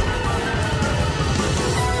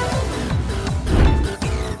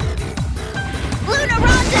 Luna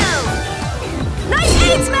Rondo! Nice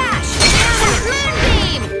aid smash!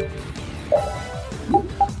 Moonbeam!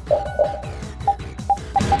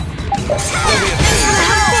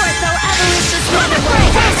 Come forth, O avaricious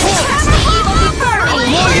netherworld! Cast the evil before me!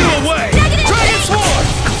 Blow you away! Negative Dragon gate! Sword!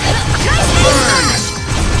 Nice aid smash!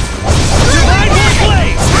 Divine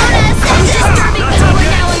Blade! Disturbing power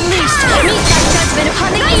now unleashed! Meet thy judgment upon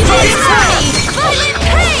the evil before me! Violent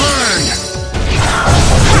pain!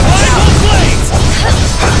 Divine Blade!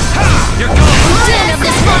 You're gone! Den of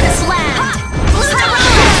this modest land!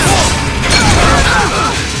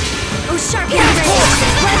 Oh, sharp rays!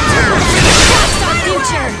 Let's turn that that's our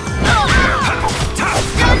future!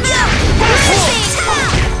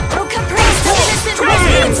 Oh, caprice of innocent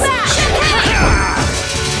rays!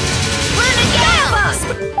 Learn again!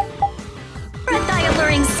 Spread thy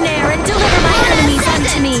alluring snare and deliver my enemies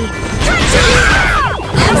unto me!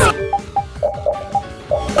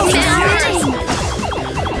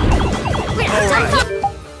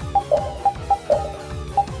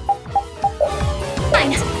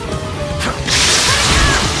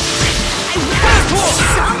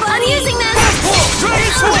 I'm using this!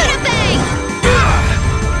 Dragon Sword! Bang!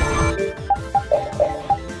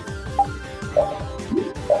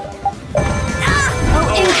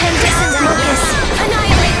 Oh, incandescent locust!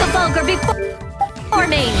 Annihilate the vulgar before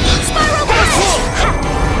me! Spiral blast!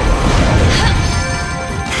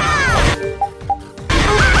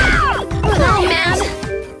 Oh, man!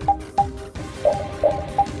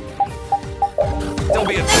 Don't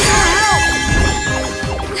be a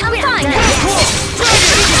I'm fine!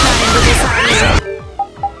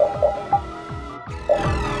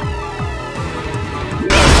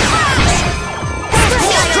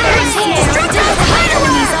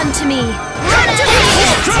 Enemies unto me!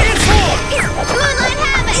 Dragon Sword! Moonlight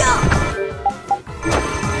Havoc!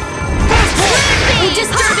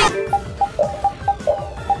 Disturbing!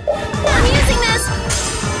 I'm using this!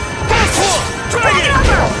 Dragon!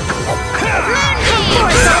 Moonbeam!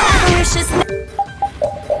 So avaricious!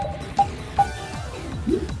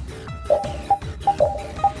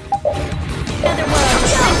 Netherworld!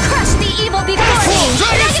 And crush the evil before me!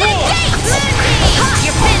 Dragon Sword! Moonbeam!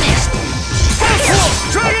 You're finished!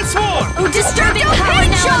 Dragon Sword! Oh, disturbing power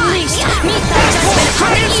now unleashed! Meet thy judgment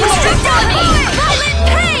upon the evil before me! Violent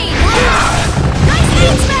pain! Nice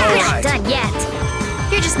aid smash! We're not done yet.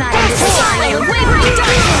 You're just not into the fire of wavering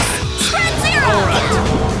darkness! Spread zero!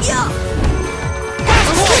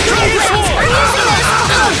 Dragon Sword! I'm using this!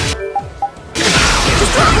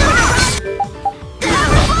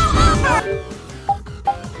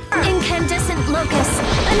 Incandescent locust!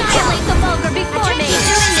 Annihilate the vulgar before me!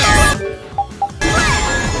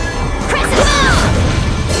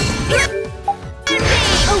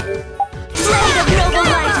 Blade of noble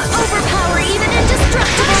light! Overpower even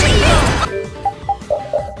indestructible evil!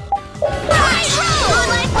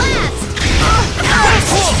 Moonlight blast!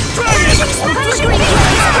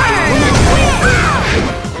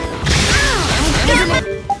 Flickering blaze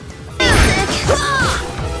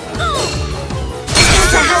What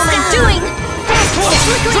the hell am I doing?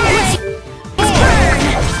 Flickering blaze burn!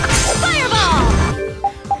 Fireball!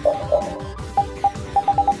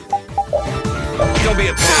 Don't be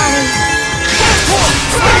a pain!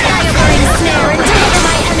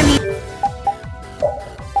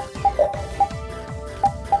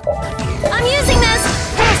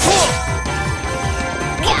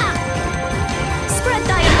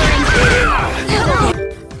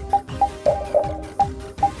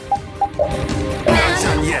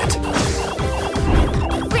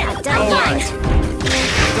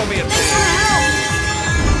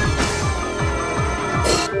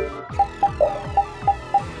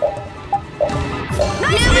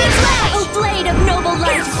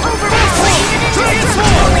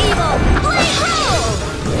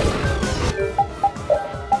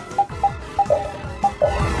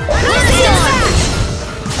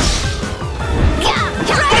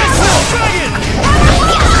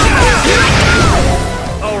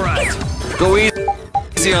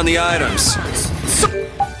 Easy on the items. Sorry.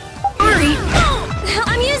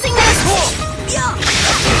 I'm using this.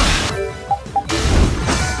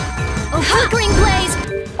 Oh, flickering blaze.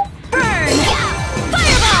 Burn.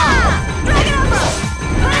 Fireball. Dragon Umbrella.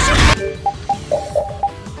 Push it.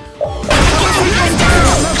 I'm down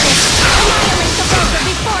to locust. Annihilate the vulture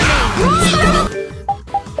before me.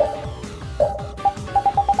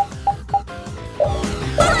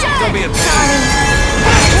 Don't be a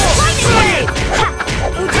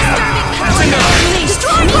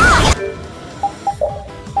Destroy me!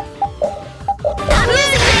 I'm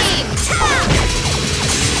using beam!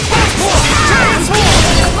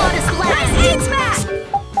 Lotus Blast! Heat Smash!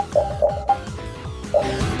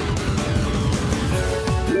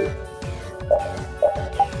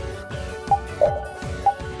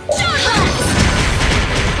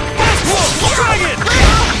 Dragon!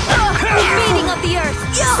 Beating of the earth!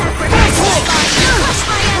 Sacrifice my body! Crush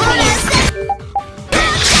my enemies!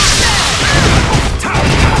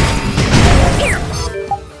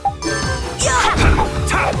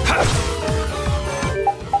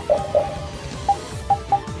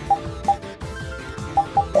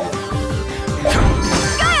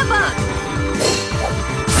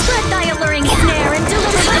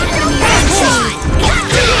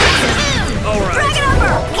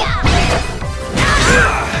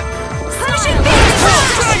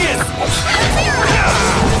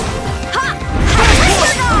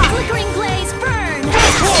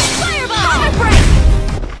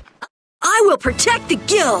 Protect the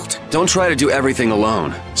guild! Don't try to do everything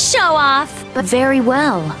alone. Show off! But very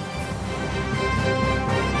well.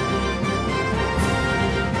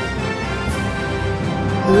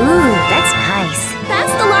 Ooh, that's nice.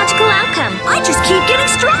 That's the logical outcome. I just keep getting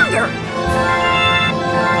stronger!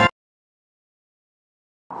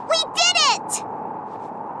 We did it!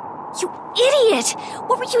 You idiot!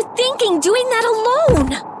 What were you thinking doing that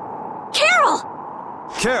alone? Carol!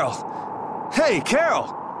 Carol! Hey,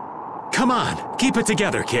 Carol! Come on, keep it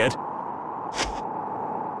together, kid.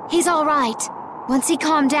 He's all right. Once he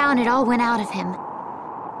calmed down, it all went out of him.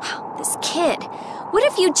 This kid. What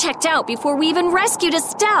if you checked out before we even rescued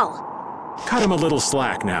Estelle? Cut him a little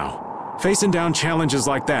slack now. Facing down challenges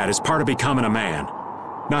like that is part of becoming a man.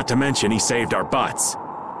 Not to mention he saved our butts.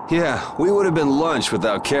 Yeah, we would have been lunch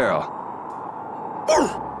without Carol.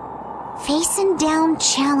 Facing down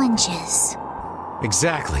challenges.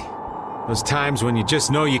 Exactly. Those times when you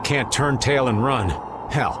just know you can't turn tail and run.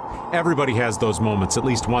 Hell, everybody has those moments at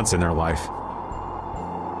least once in their life.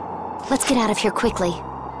 Let's get out of here quickly.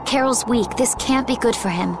 Carol's weak. This can't be good for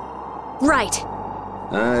him. Right.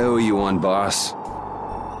 I owe you one, boss.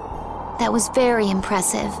 That was very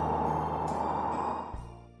impressive.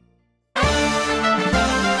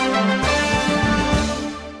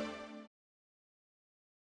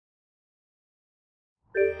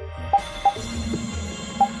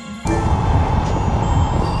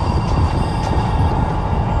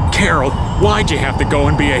 Carol, why'd you have to go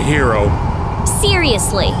and be a hero?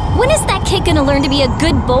 Seriously, when is that kid gonna learn to be a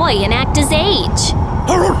good boy and act his age?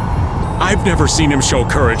 I've never seen him show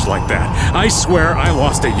courage like that. I swear I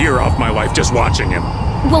lost a year off my life just watching him.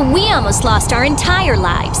 Well, we almost lost our entire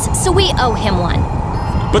lives, so we owe him one.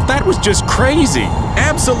 But that was just crazy.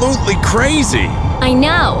 Absolutely crazy. I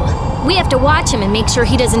know. We have to watch him and make sure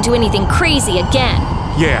he doesn't do anything crazy again.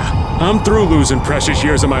 Yeah, I'm through losing precious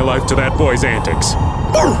years of my life to that boy's antics.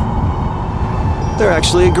 They're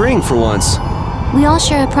actually agreeing for once. We all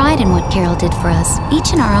share a pride in what Carol did for us,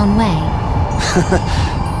 each in our own way.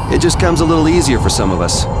 It just comes a little easier for some of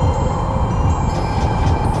us.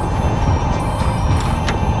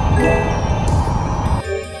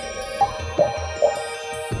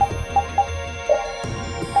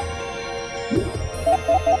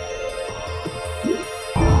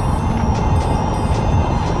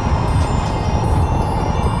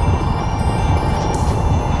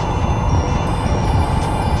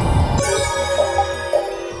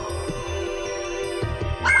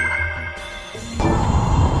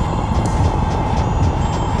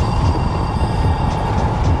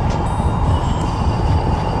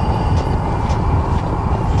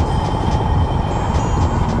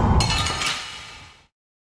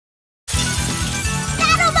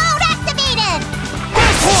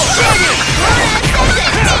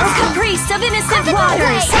 Of innocent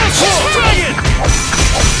waters!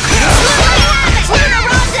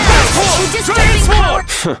 Disturbing power!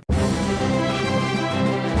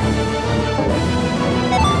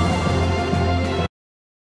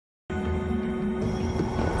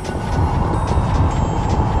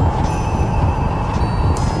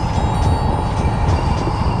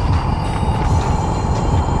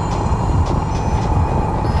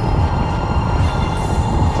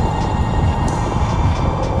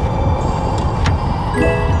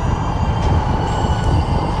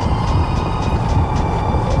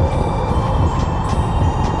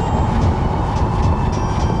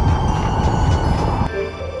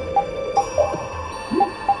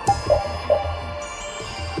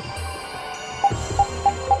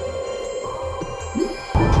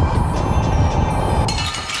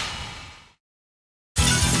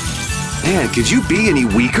 could you be any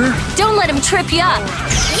weaker? Don't let him trip you up.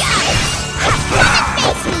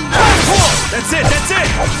 That's it, that's it!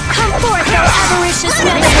 Come forth, thou avaricious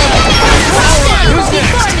menace! Move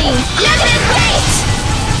before me!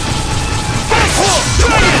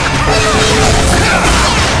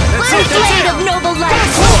 Blade of noble light,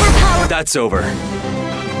 overpowered! That's over.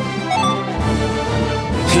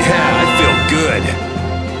 Yeah, I feel good.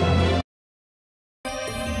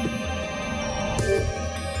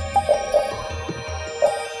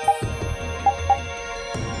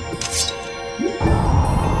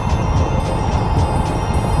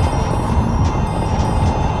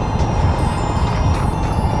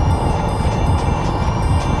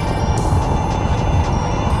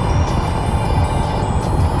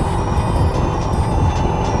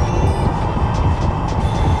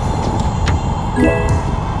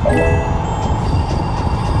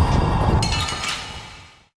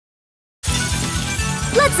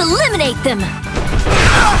 Let's eliminate them!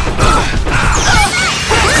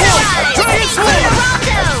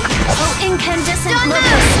 Oh, incandescent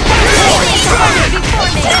lotus!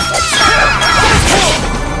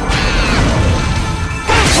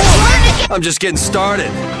 I'm just getting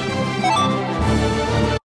started.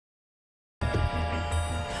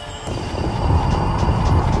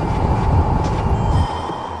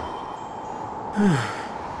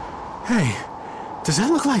 Hey, does that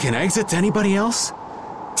look like an exit to anybody else?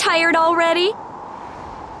 Tired already?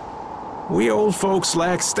 We old folks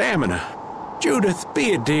lack stamina. Judith,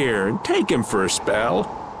 be a dear and take him for a spell.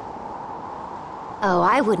 Oh,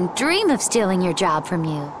 I wouldn't dream of stealing your job from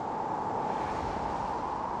you.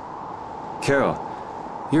 Carol,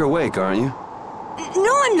 you're awake, aren't you?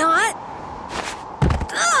 No, I'm not.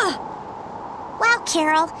 Ugh. Wow,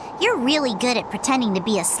 Carol, you're really good at pretending to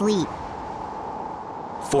be asleep.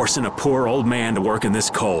 Forcing a poor old man to work in this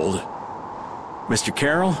cold. Mr.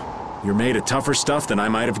 Carroll, you're made of tougher stuff than I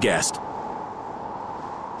might have guessed.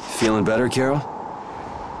 Feeling better, Carol?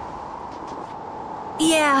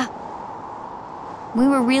 Yeah. We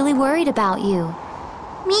were really worried about you.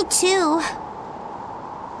 Me too.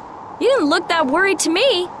 You didn't look that worried to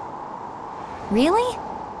me. Really?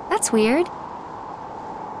 That's weird.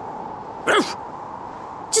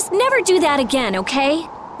 Just never do that again, okay?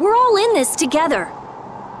 We're all in this together.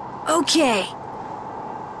 Okay.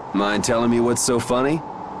 Mind telling me what's so funny?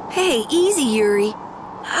 Hey, easy, Yuri.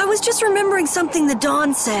 I was just remembering something the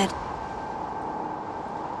Dawn said.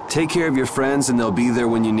 Take care of your friends and they'll be there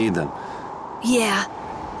when you need them. Yeah.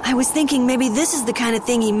 I was thinking maybe this is the kind of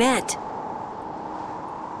thing he meant.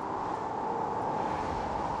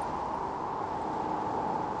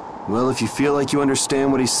 Well, if you feel like you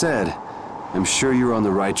understand what he said, I'm sure you're on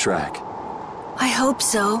the right track. I hope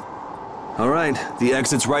so. All right, the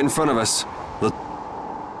exit's right in front of us.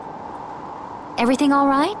 Everything all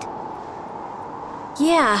right?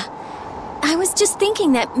 Yeah. I was just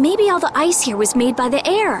thinking that maybe all the ice here was made by the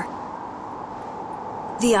air.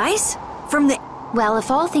 The ice? From the... Well, if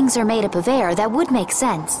all things are made up of air, that would make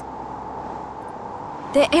sense.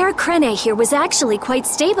 The air Krene here was actually quite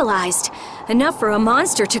stabilized, enough for a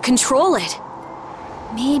monster to control it.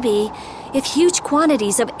 Maybe, if huge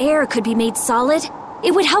quantities of air could be made solid,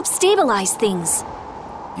 it would help stabilize things.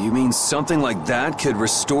 You mean something like that could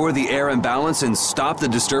restore the air imbalance and stop the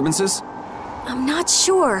disturbances? I'm not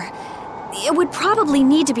sure. It would probably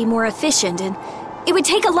need to be more efficient, and it would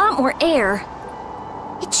take a lot more air.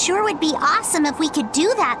 It sure would be awesome if we could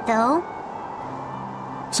do that, though.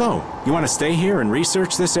 So, you want to stay here and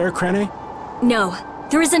research this air, Krene? No,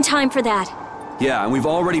 there isn't time for that. Yeah, and we've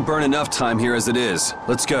already burned enough time here as it is.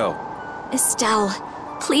 Let's go. Estelle,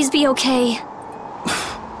 please be okay.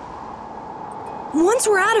 Once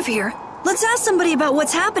we're out of here, let's ask somebody about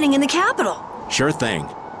what's happening in the capital. Sure thing.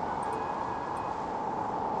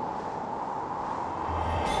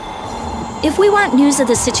 If we want news of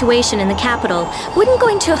the situation in the capital, wouldn't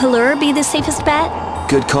going to Halure be the safest bet?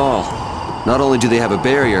 Good call. Not only do they have a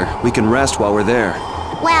barrier, we can rest while we're there.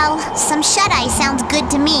 Well, some shut-eye sounds good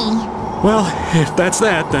to me. Well, if that's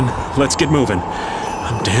that, then let's get moving.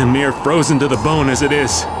 I'm damn near frozen to the bone as it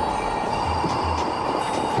is.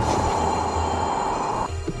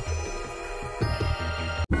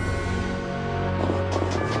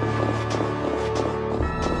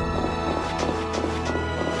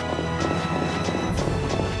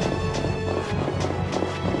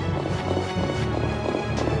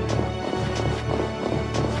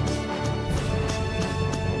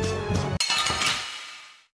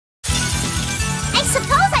 I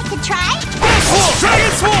suppose I could try.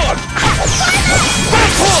 Dragon Sword!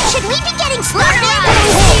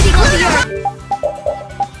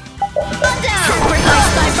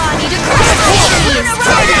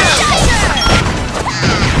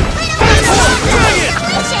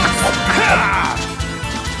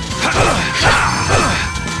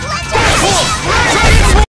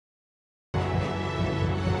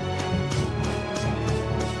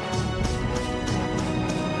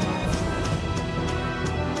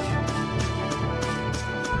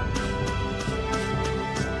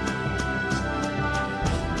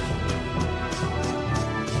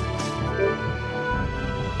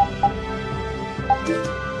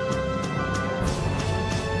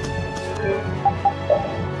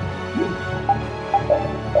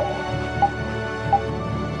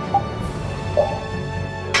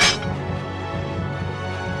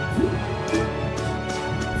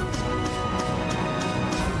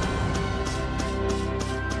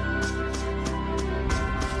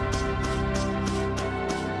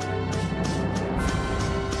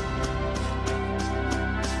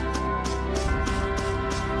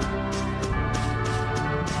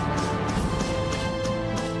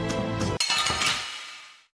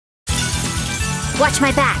 Watch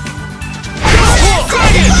my back.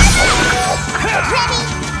 Ready?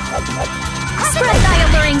 Spread thy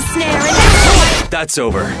alluring snare and... That's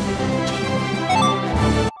over.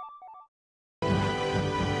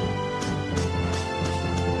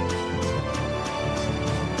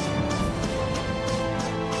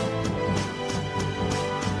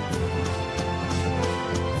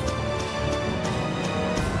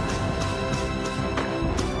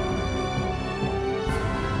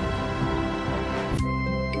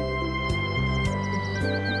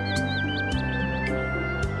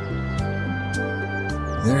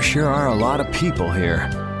 There sure are a lot of people here.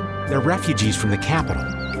 They're refugees from the capital.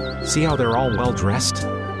 See how they're all well dressed?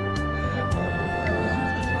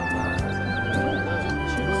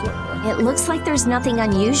 It looks like there's nothing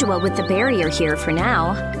unusual with the barrier here for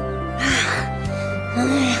now.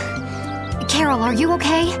 Carol, are you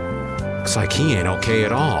okay? Looks like he ain't okay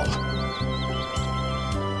at all.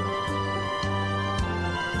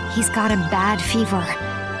 He's got a bad fever.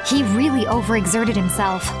 He really overexerted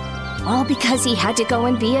himself. All because he had to go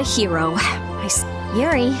and be a hero.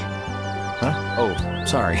 Yuri. Huh? Oh,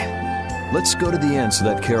 sorry. Let's go to the end so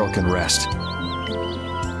that Carol can rest.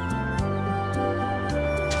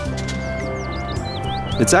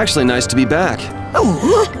 It's actually nice to be back.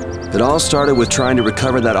 It all started with trying to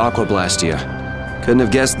recover that Aqua Blastia. Couldn't have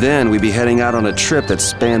guessed then we'd be heading out on a trip that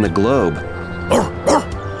spanned the globe.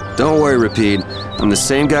 Don't worry, Rapide. I'm the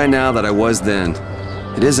same guy now that I was then.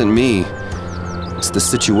 It isn't me. It's the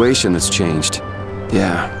situation that's changed.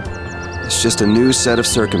 Yeah. It's just a new set of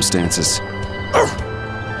circumstances.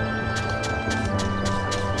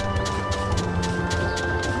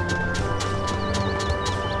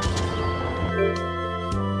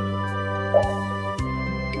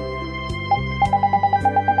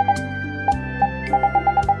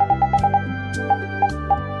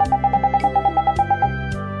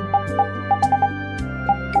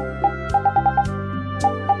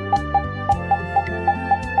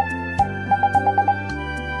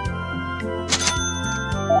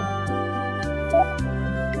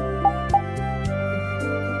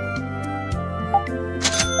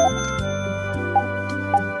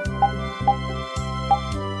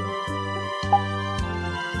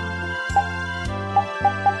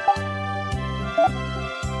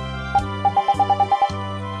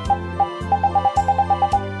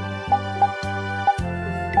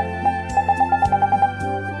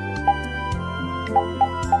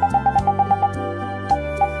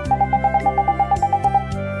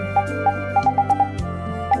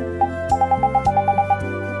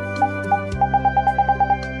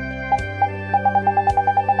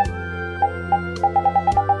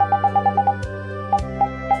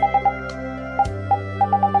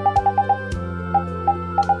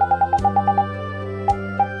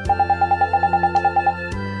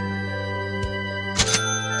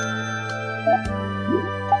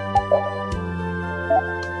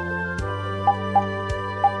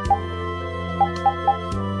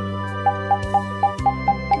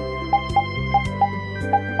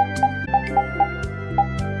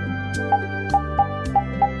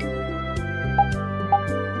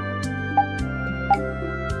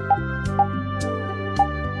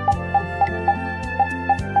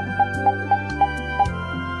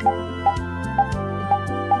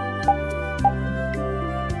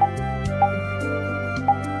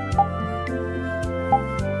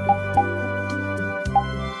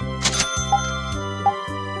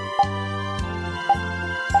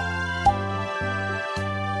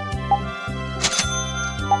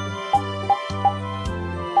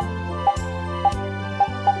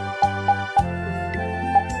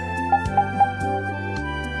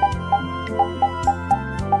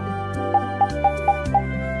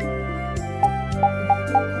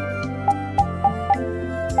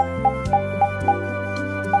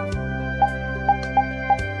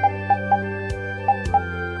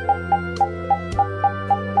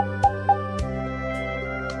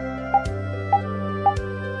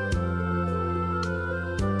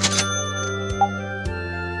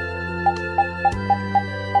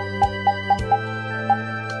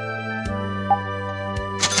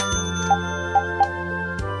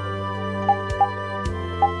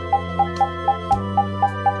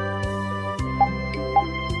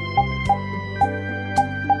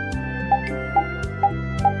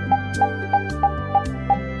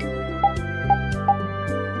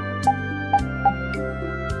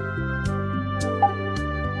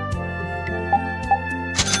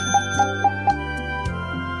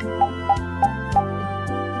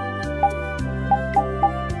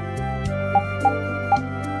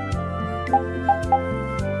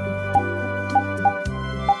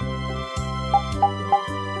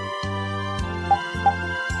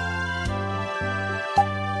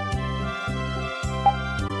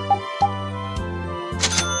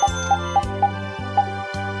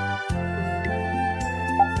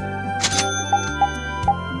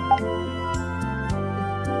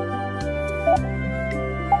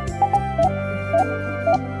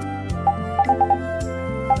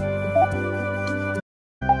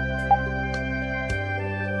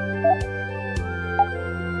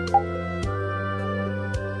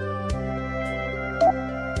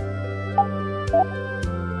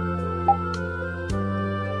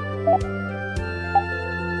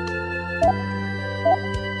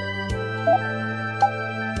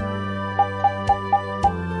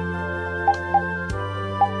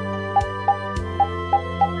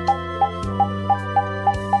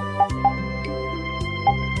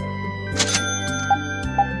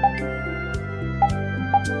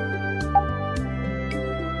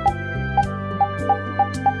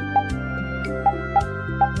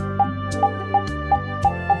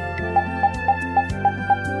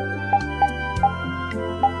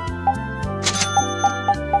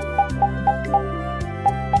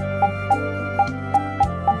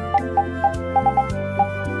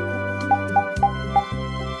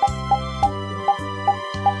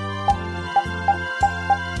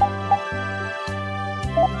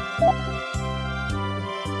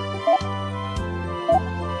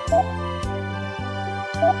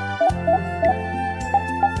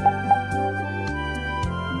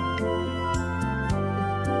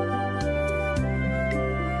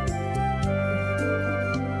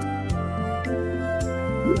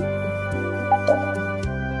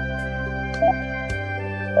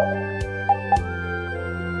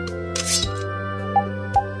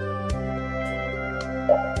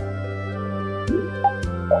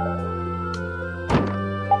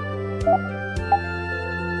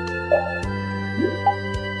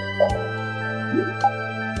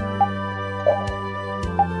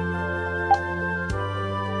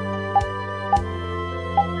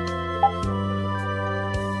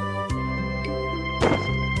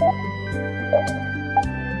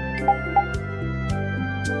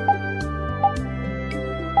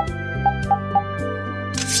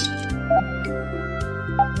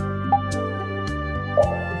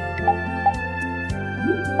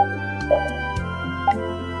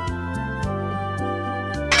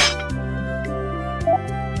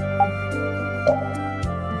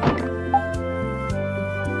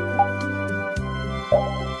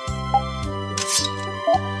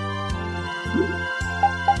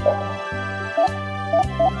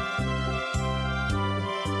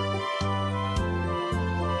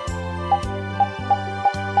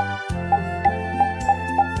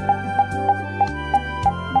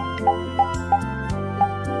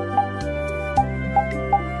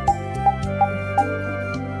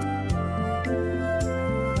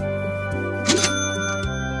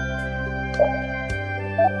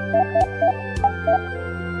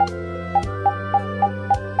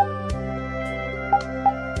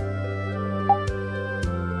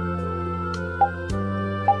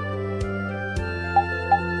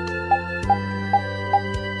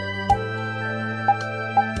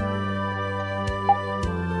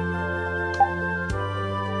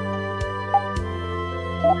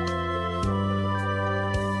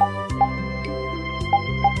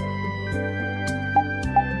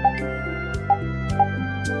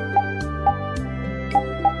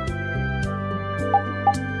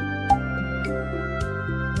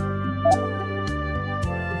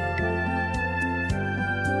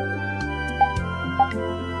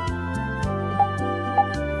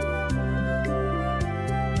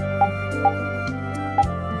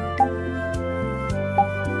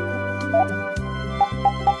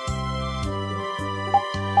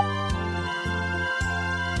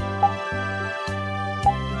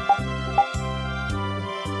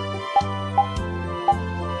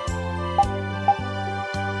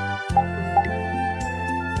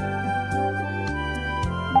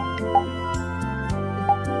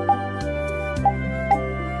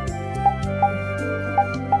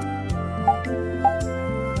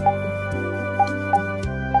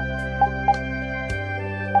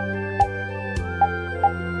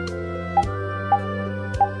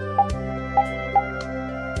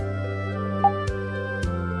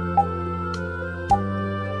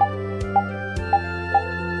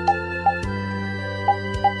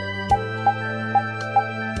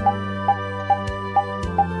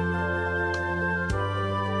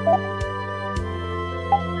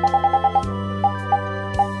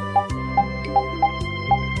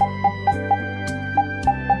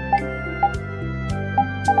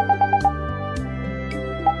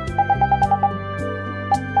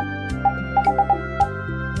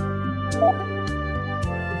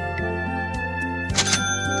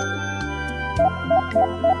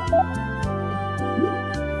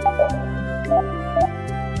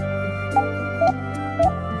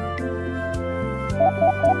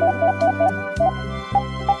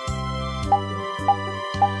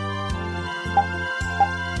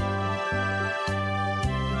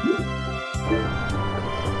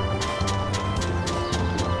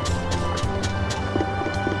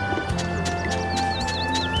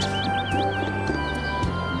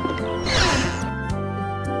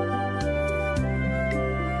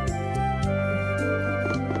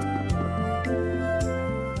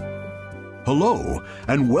 Hello,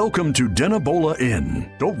 and welcome to Denebola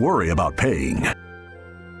Inn. Don't worry about paying.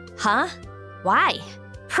 Huh? Why?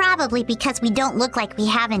 Probably because we don't look like we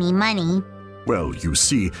have any money. Well, you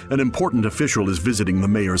see, an important official is visiting the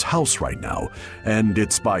mayor's house right now, and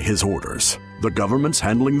it's by his orders. The government's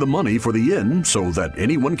handling the money for the inn so that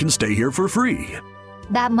anyone can stay here for free.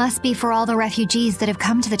 That must be for all the refugees that have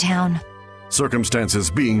come to the town.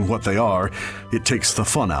 Circumstances being what they are, it takes the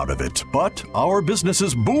fun out of it. But our business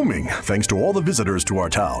is booming thanks to all the visitors to our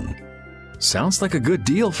town. Sounds like a good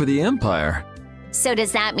deal for the Empire. So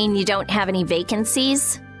does that mean you don't have any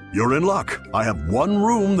vacancies? You're in luck. I have one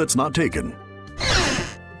room that's not taken.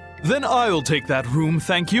 Then I'll take that room,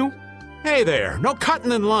 thank you. Hey there, no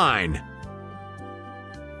cutting in line.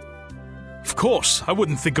 Of course, I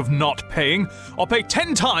wouldn't think of not paying. I'll pay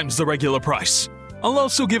 10 times the regular price. I'll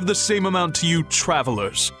also give the same amount to you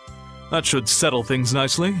travelers. That should settle things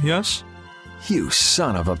nicely, yes? You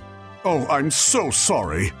son of a... Oh, I'm so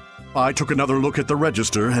sorry. I took another look at the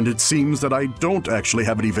register, and it seems that I don't actually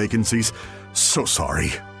have any vacancies. So sorry.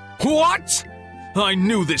 What? I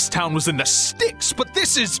knew this town was in the sticks, but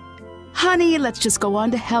this is... Honey, let's just go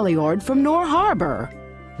on to Heliord from Nor Harbor.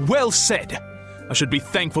 Well said. I should be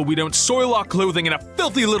thankful we don't soil our clothing in a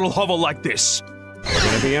filthy little hovel like this. We're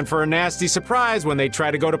gonna be in for a nasty surprise when they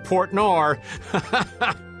try to go to Port Nor.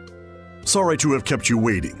 Sorry to have kept you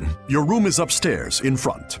waiting. Your room is upstairs, in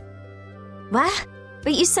front. What?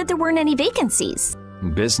 But you said there weren't any vacancies.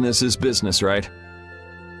 Business is business, right?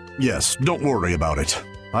 Yes, don't worry about it.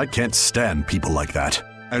 I can't stand people like that.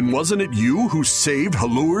 And wasn't it you who saved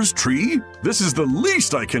Halur's tree? This is the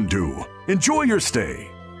least I can do. Enjoy your stay.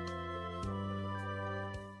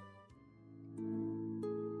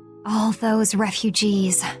 All those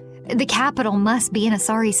refugees. The capital must be in a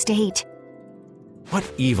sorry state. What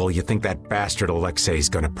evil you think that bastard Alexei's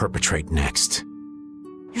gonna perpetrate next?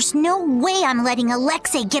 There's no way I'm letting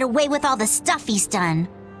Alexei get away with all the stuff he's done.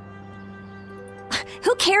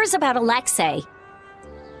 Who cares about Alexei?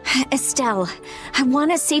 Estelle. I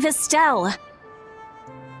want to save Estelle.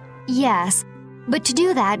 Yes, but to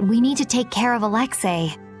do that, we need to take care of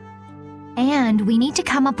Alexei. And we need to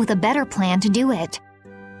come up with a better plan to do it.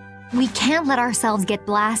 We can't let ourselves get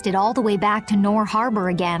blasted all the way back to Nor Harbor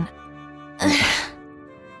again.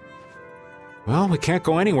 Well, we can't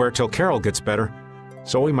go anywhere till Carol gets better.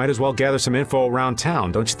 So we might as well gather some info around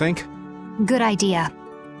town, don't you think? Good idea.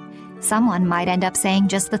 Someone might end up saying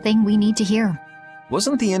just the thing we need to hear.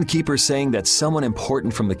 Wasn't the innkeeper saying that someone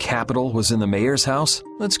important from the capital was in the mayor's house?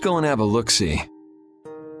 Let's go and have a look-see.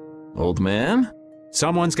 Old man?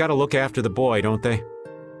 Someone's got to look after the boy, don't they?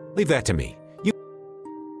 Leave that to me.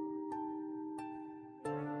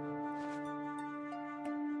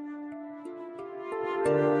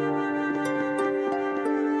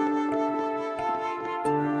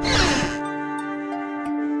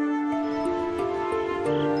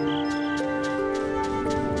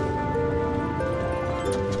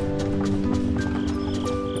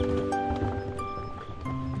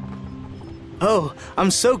 Oh,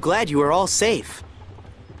 I'm so glad you are all safe.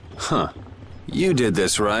 Huh. You did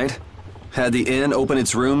this, right? Had the inn open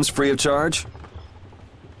its rooms free of charge?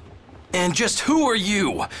 And just who are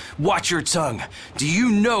you? Watch your tongue. Do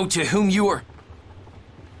you know to whom you are...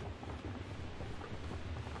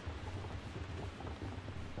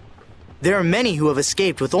 There are many who have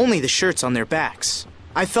escaped with only the shirts on their backs.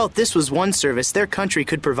 I felt this was one service their country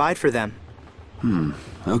could provide for them.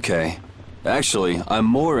 Okay. Actually, I'm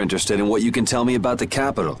more interested in what you can tell me about the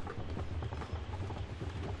capital.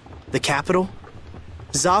 The capital?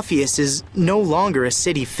 Zophius is no longer a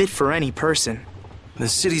city fit for any person. The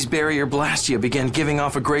city's barrier Blastia began giving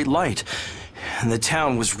off a great light, and the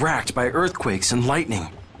town was racked by earthquakes and lightning.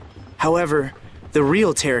 However, the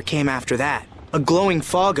real terror came after that. A glowing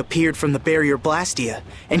fog appeared from the barrier Blastia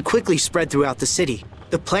and quickly spread throughout the city.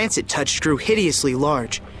 The plants it touched grew hideously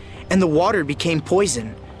large, and the water became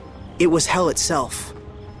poison. It was hell itself.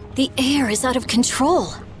 The air is out of control.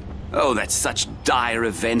 Oh, that such dire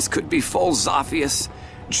events could befall Zophius,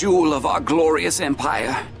 jewel of our glorious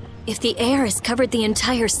empire. If the air has covered the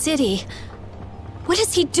entire city, what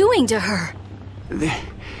is he doing to her?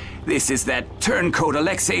 This is that turncoat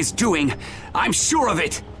Alexei's doing. I'm sure of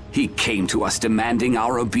it. He came to us demanding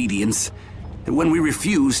our obedience. And when we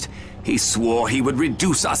refused, he swore he would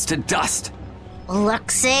reduce us to dust.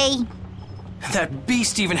 Alexei? That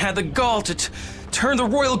beast even had the gall to turn the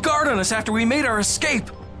royal guard on us after we made our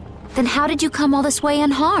escape. Then how did you come all this way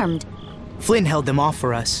unharmed? Flynn held them off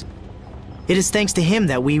for us. It is thanks to him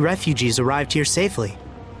that we refugees arrived here safely.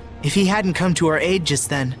 If he hadn't come to our aid just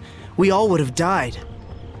then, we all would have died.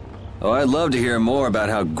 Oh, I'd love to hear more about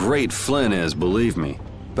how great Flynn is, believe me.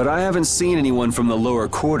 But I haven't seen anyone from the lower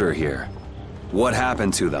quarter here. What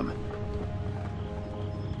happened to them?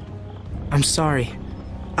 I'm sorry.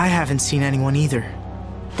 I haven't seen anyone either.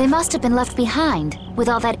 They must have been left behind, with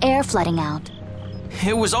all that air flooding out.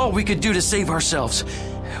 It was all we could do to save ourselves.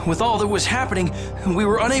 With all that was happening, we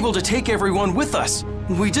were unable to take everyone with us.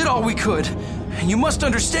 We did all we could. You must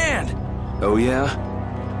understand. Oh yeah?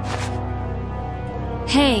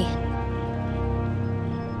 Hey.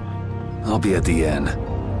 I'll be at the inn.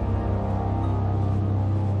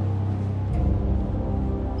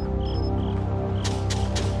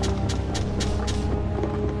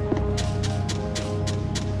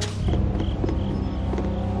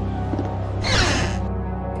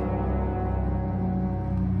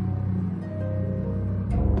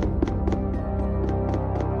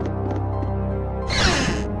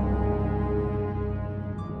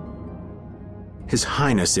 His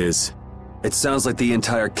Highness is... It sounds like the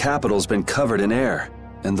entire capital's been covered in air.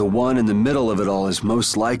 And the one in the middle of it all is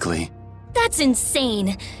most likely... That's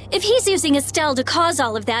insane. If he's using Estelle to cause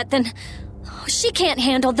all of that, then... she can't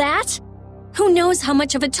handle that. Who knows how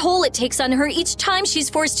much of a toll it takes on her each time she's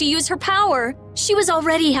forced to use her power. She was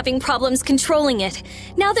already having problems controlling it.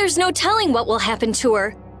 Now there's no telling what will happen to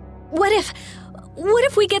her. What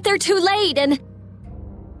if we get there too late and...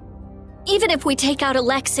 Even if we take out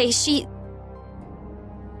Alexei, she...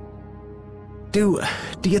 Do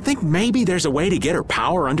you think maybe there's a way to get her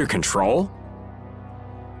power under control?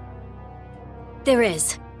 There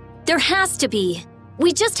is. There has to be.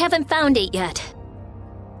 We just haven't found it yet.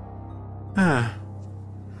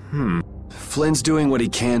 Flynn's doing what he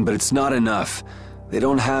can, but it's not enough. They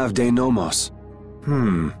don't have Denomos.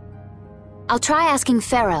 I'll try asking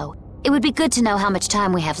Pharaoh. It would be good to know how much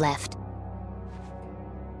time we have left.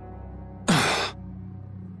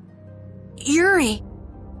 Yuri!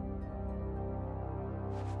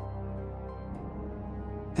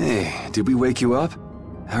 Hey, did we wake you up?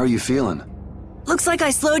 How are you feeling? Looks like I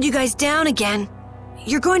slowed you guys down again.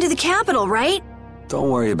 You're going to the capital, right? Don't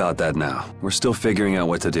worry about that now. We're still figuring out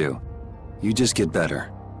what to do. You just get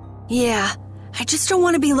better. Yeah, I just don't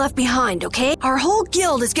want to be left behind, okay? Our whole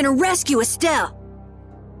guild is gonna rescue Estelle.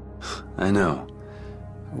 I know.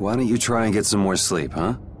 Why don't you try and get some more sleep,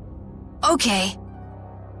 huh? Okay.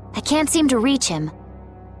 I can't seem to reach him.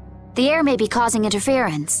 The air may be causing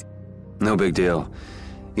interference. No big deal.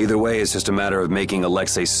 Either way, it's just a matter of making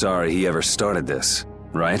Alexei sorry he ever started this,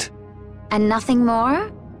 right? And nothing more?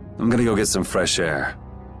 I'm gonna go get some fresh air.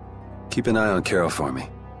 Keep an eye on Carol for me.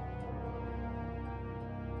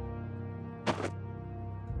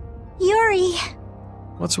 Yuri!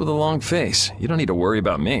 What's with a long face? You don't need to worry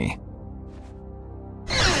about me.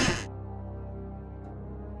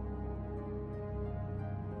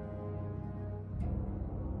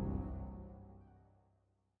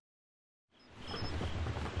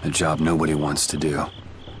 A job nobody wants to do.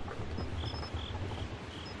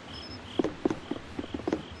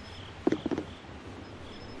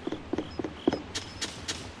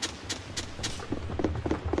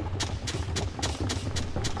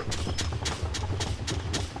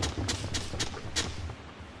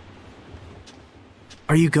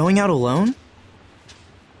 Are you going out alone?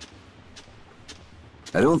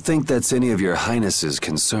 I don't think that's any of your Highness's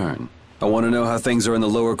concern. I want to know how things are in the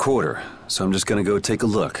lower quarter, so I'm just gonna go take a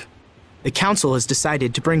look. The council has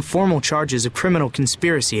decided to bring formal charges of criminal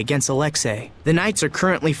conspiracy against Alexei. The Knights are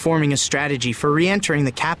currently forming a strategy for re-entering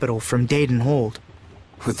the capital from Deidon-Hold.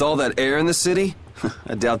 With all that air in the city,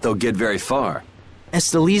 I doubt they'll get very far.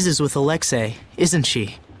 Estellise is with Alexei, isn't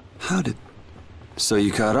she? How did... So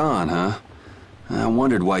you caught on, huh? I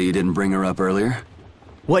wondered why you didn't bring her up earlier.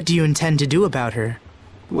 What do you intend to do about her?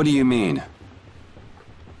 What do you mean?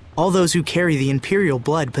 All those who carry the Imperial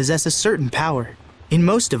blood possess a certain power. In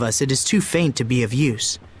most of us, it is too faint to be of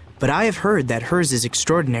use. But I have heard that hers is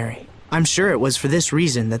extraordinary. I'm sure it was for this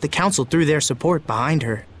reason that the Council threw their support behind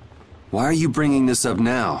her. Why are you bringing this up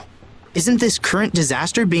now? Isn't this current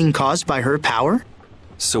disaster being caused by her power?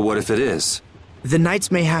 So what if it is? The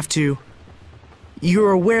Knights may have to...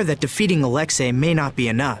 You're aware that defeating Alexei may not be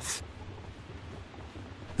enough.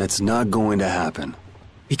 That's not going to happen.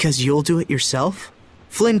 Because you'll do it yourself?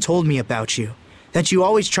 Flynn told me about you, that you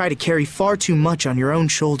always try to carry far too much on your own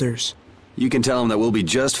shoulders. You can tell him that we'll be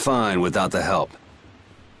just fine without the help.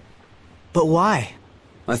 But why?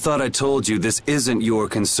 I thought I told you this isn't your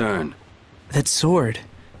concern. That sword.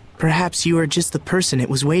 Perhaps you are just the person it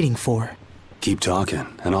was waiting for. Keep talking,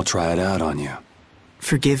 and I'll try it out on you.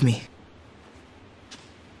 Forgive me.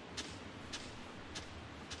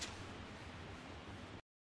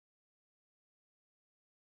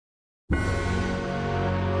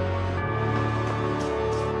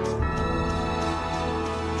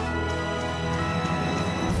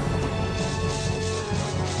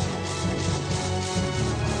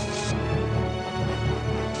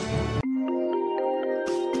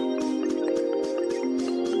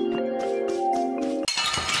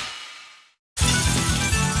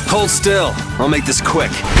 Hold still. I'll make this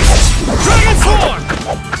quick. Dragon Form!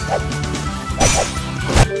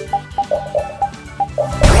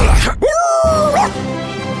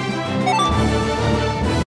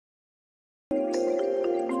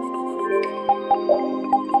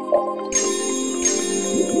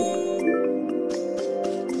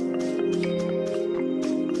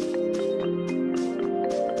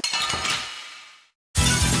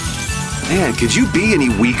 Man, could you be any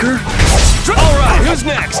weaker? Alright, who's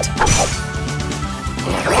next?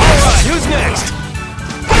 Alright, who's next?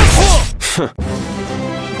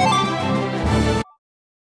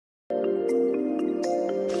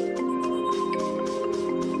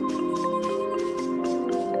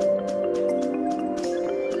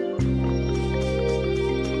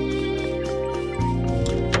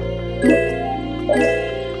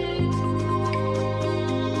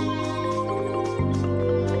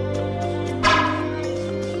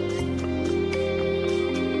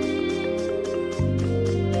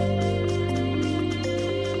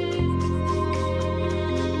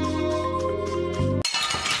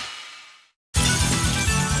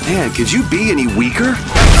 Man, could you be any weaker?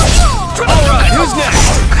 Alright, who's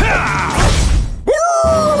next?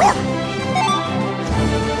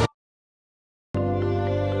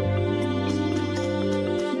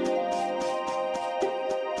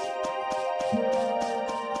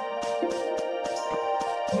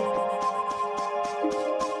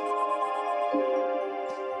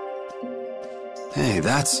 Hey,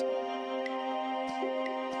 that's...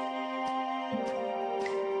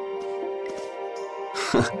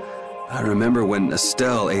 I remember when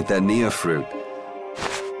Estelle ate that Nia fruit.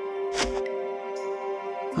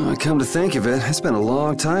 Come to think of it, it's been a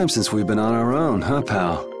long time since we've been on our own, huh,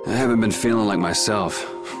 pal? I haven't been feeling like myself,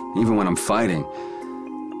 even when I'm fighting.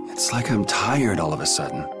 It's like I'm tired all of a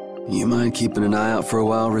sudden. You mind keeping an eye out for a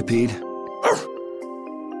while, Repeat?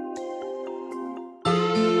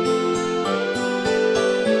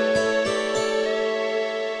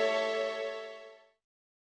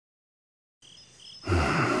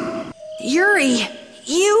 Yuri,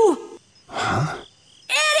 you... Huh?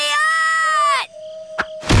 Idiot!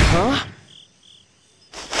 Huh?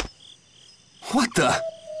 What the...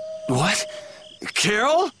 What?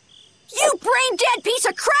 Carol? You brain-dead piece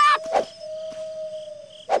of crap!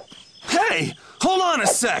 Hey! Hold on a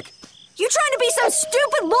sec! You trying to be some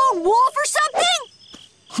stupid lone wolf or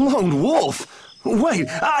something? Lone wolf? Wait,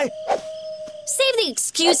 Save the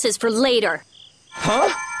excuses for later. Huh?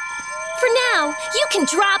 For now, you can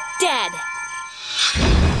drop dead.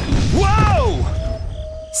 Whoa!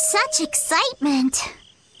 Such excitement.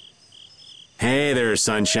 Hey there,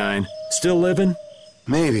 Sunshine. Still living?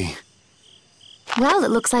 Maybe. Well,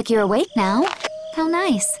 it looks like you're awake now. How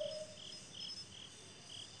nice.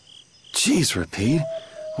 Jeez, Repeat.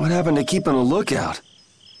 What happened to keeping a lookout?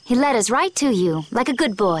 He led us right to you, like a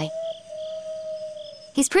good boy.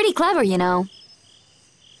 He's pretty clever, you know.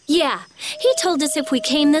 Yeah, he told us if we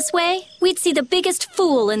came this way, we'd see the biggest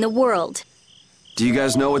fool in the world. Do you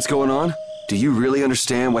guys know what's going on? Do you really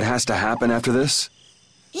understand what has to happen after this?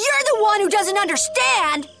 You're the one who doesn't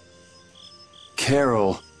understand!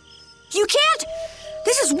 Carol. You can't...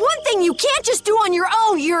 This is one thing you can't just do on your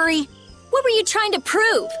own, Yuri! What were you trying to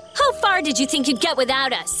prove? How far did you think you'd get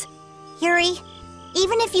without us? Yuri,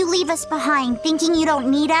 even if you leave us behind thinking you don't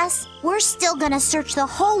need us, we're still gonna search the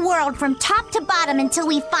whole world from top to bottom until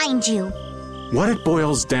we find you. What it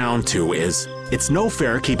boils down to is, it's no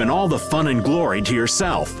fair keeping all the fun and glory to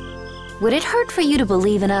yourself. Would it hurt for you to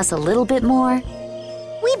believe in us a little bit more?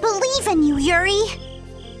 We believe in you, Yuri.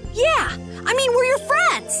 Yeah, I mean, we're your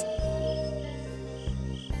friends.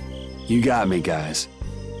 You got me, guys.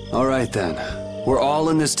 All right, then. We're all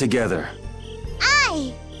in this together.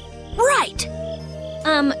 Aye. Right.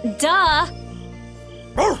 Duh.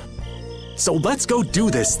 So let's go do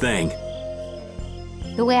this thing.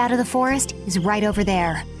 The way out of the forest is right over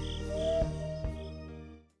there.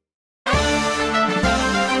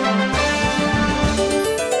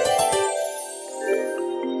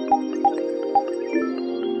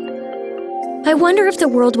 I wonder if the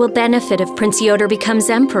world will benefit if Prince Yoder becomes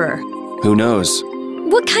emperor. Who knows?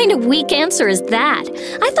 What kind of weak answer is that?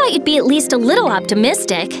 I thought you'd be at least a little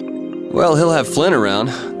optimistic. Well, he'll have Flynn around.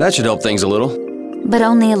 That should help things a little. But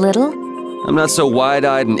only a little? I'm not so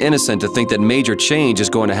wide-eyed and innocent to think that major change is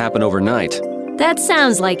going to happen overnight. That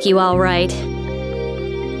sounds like you, all right.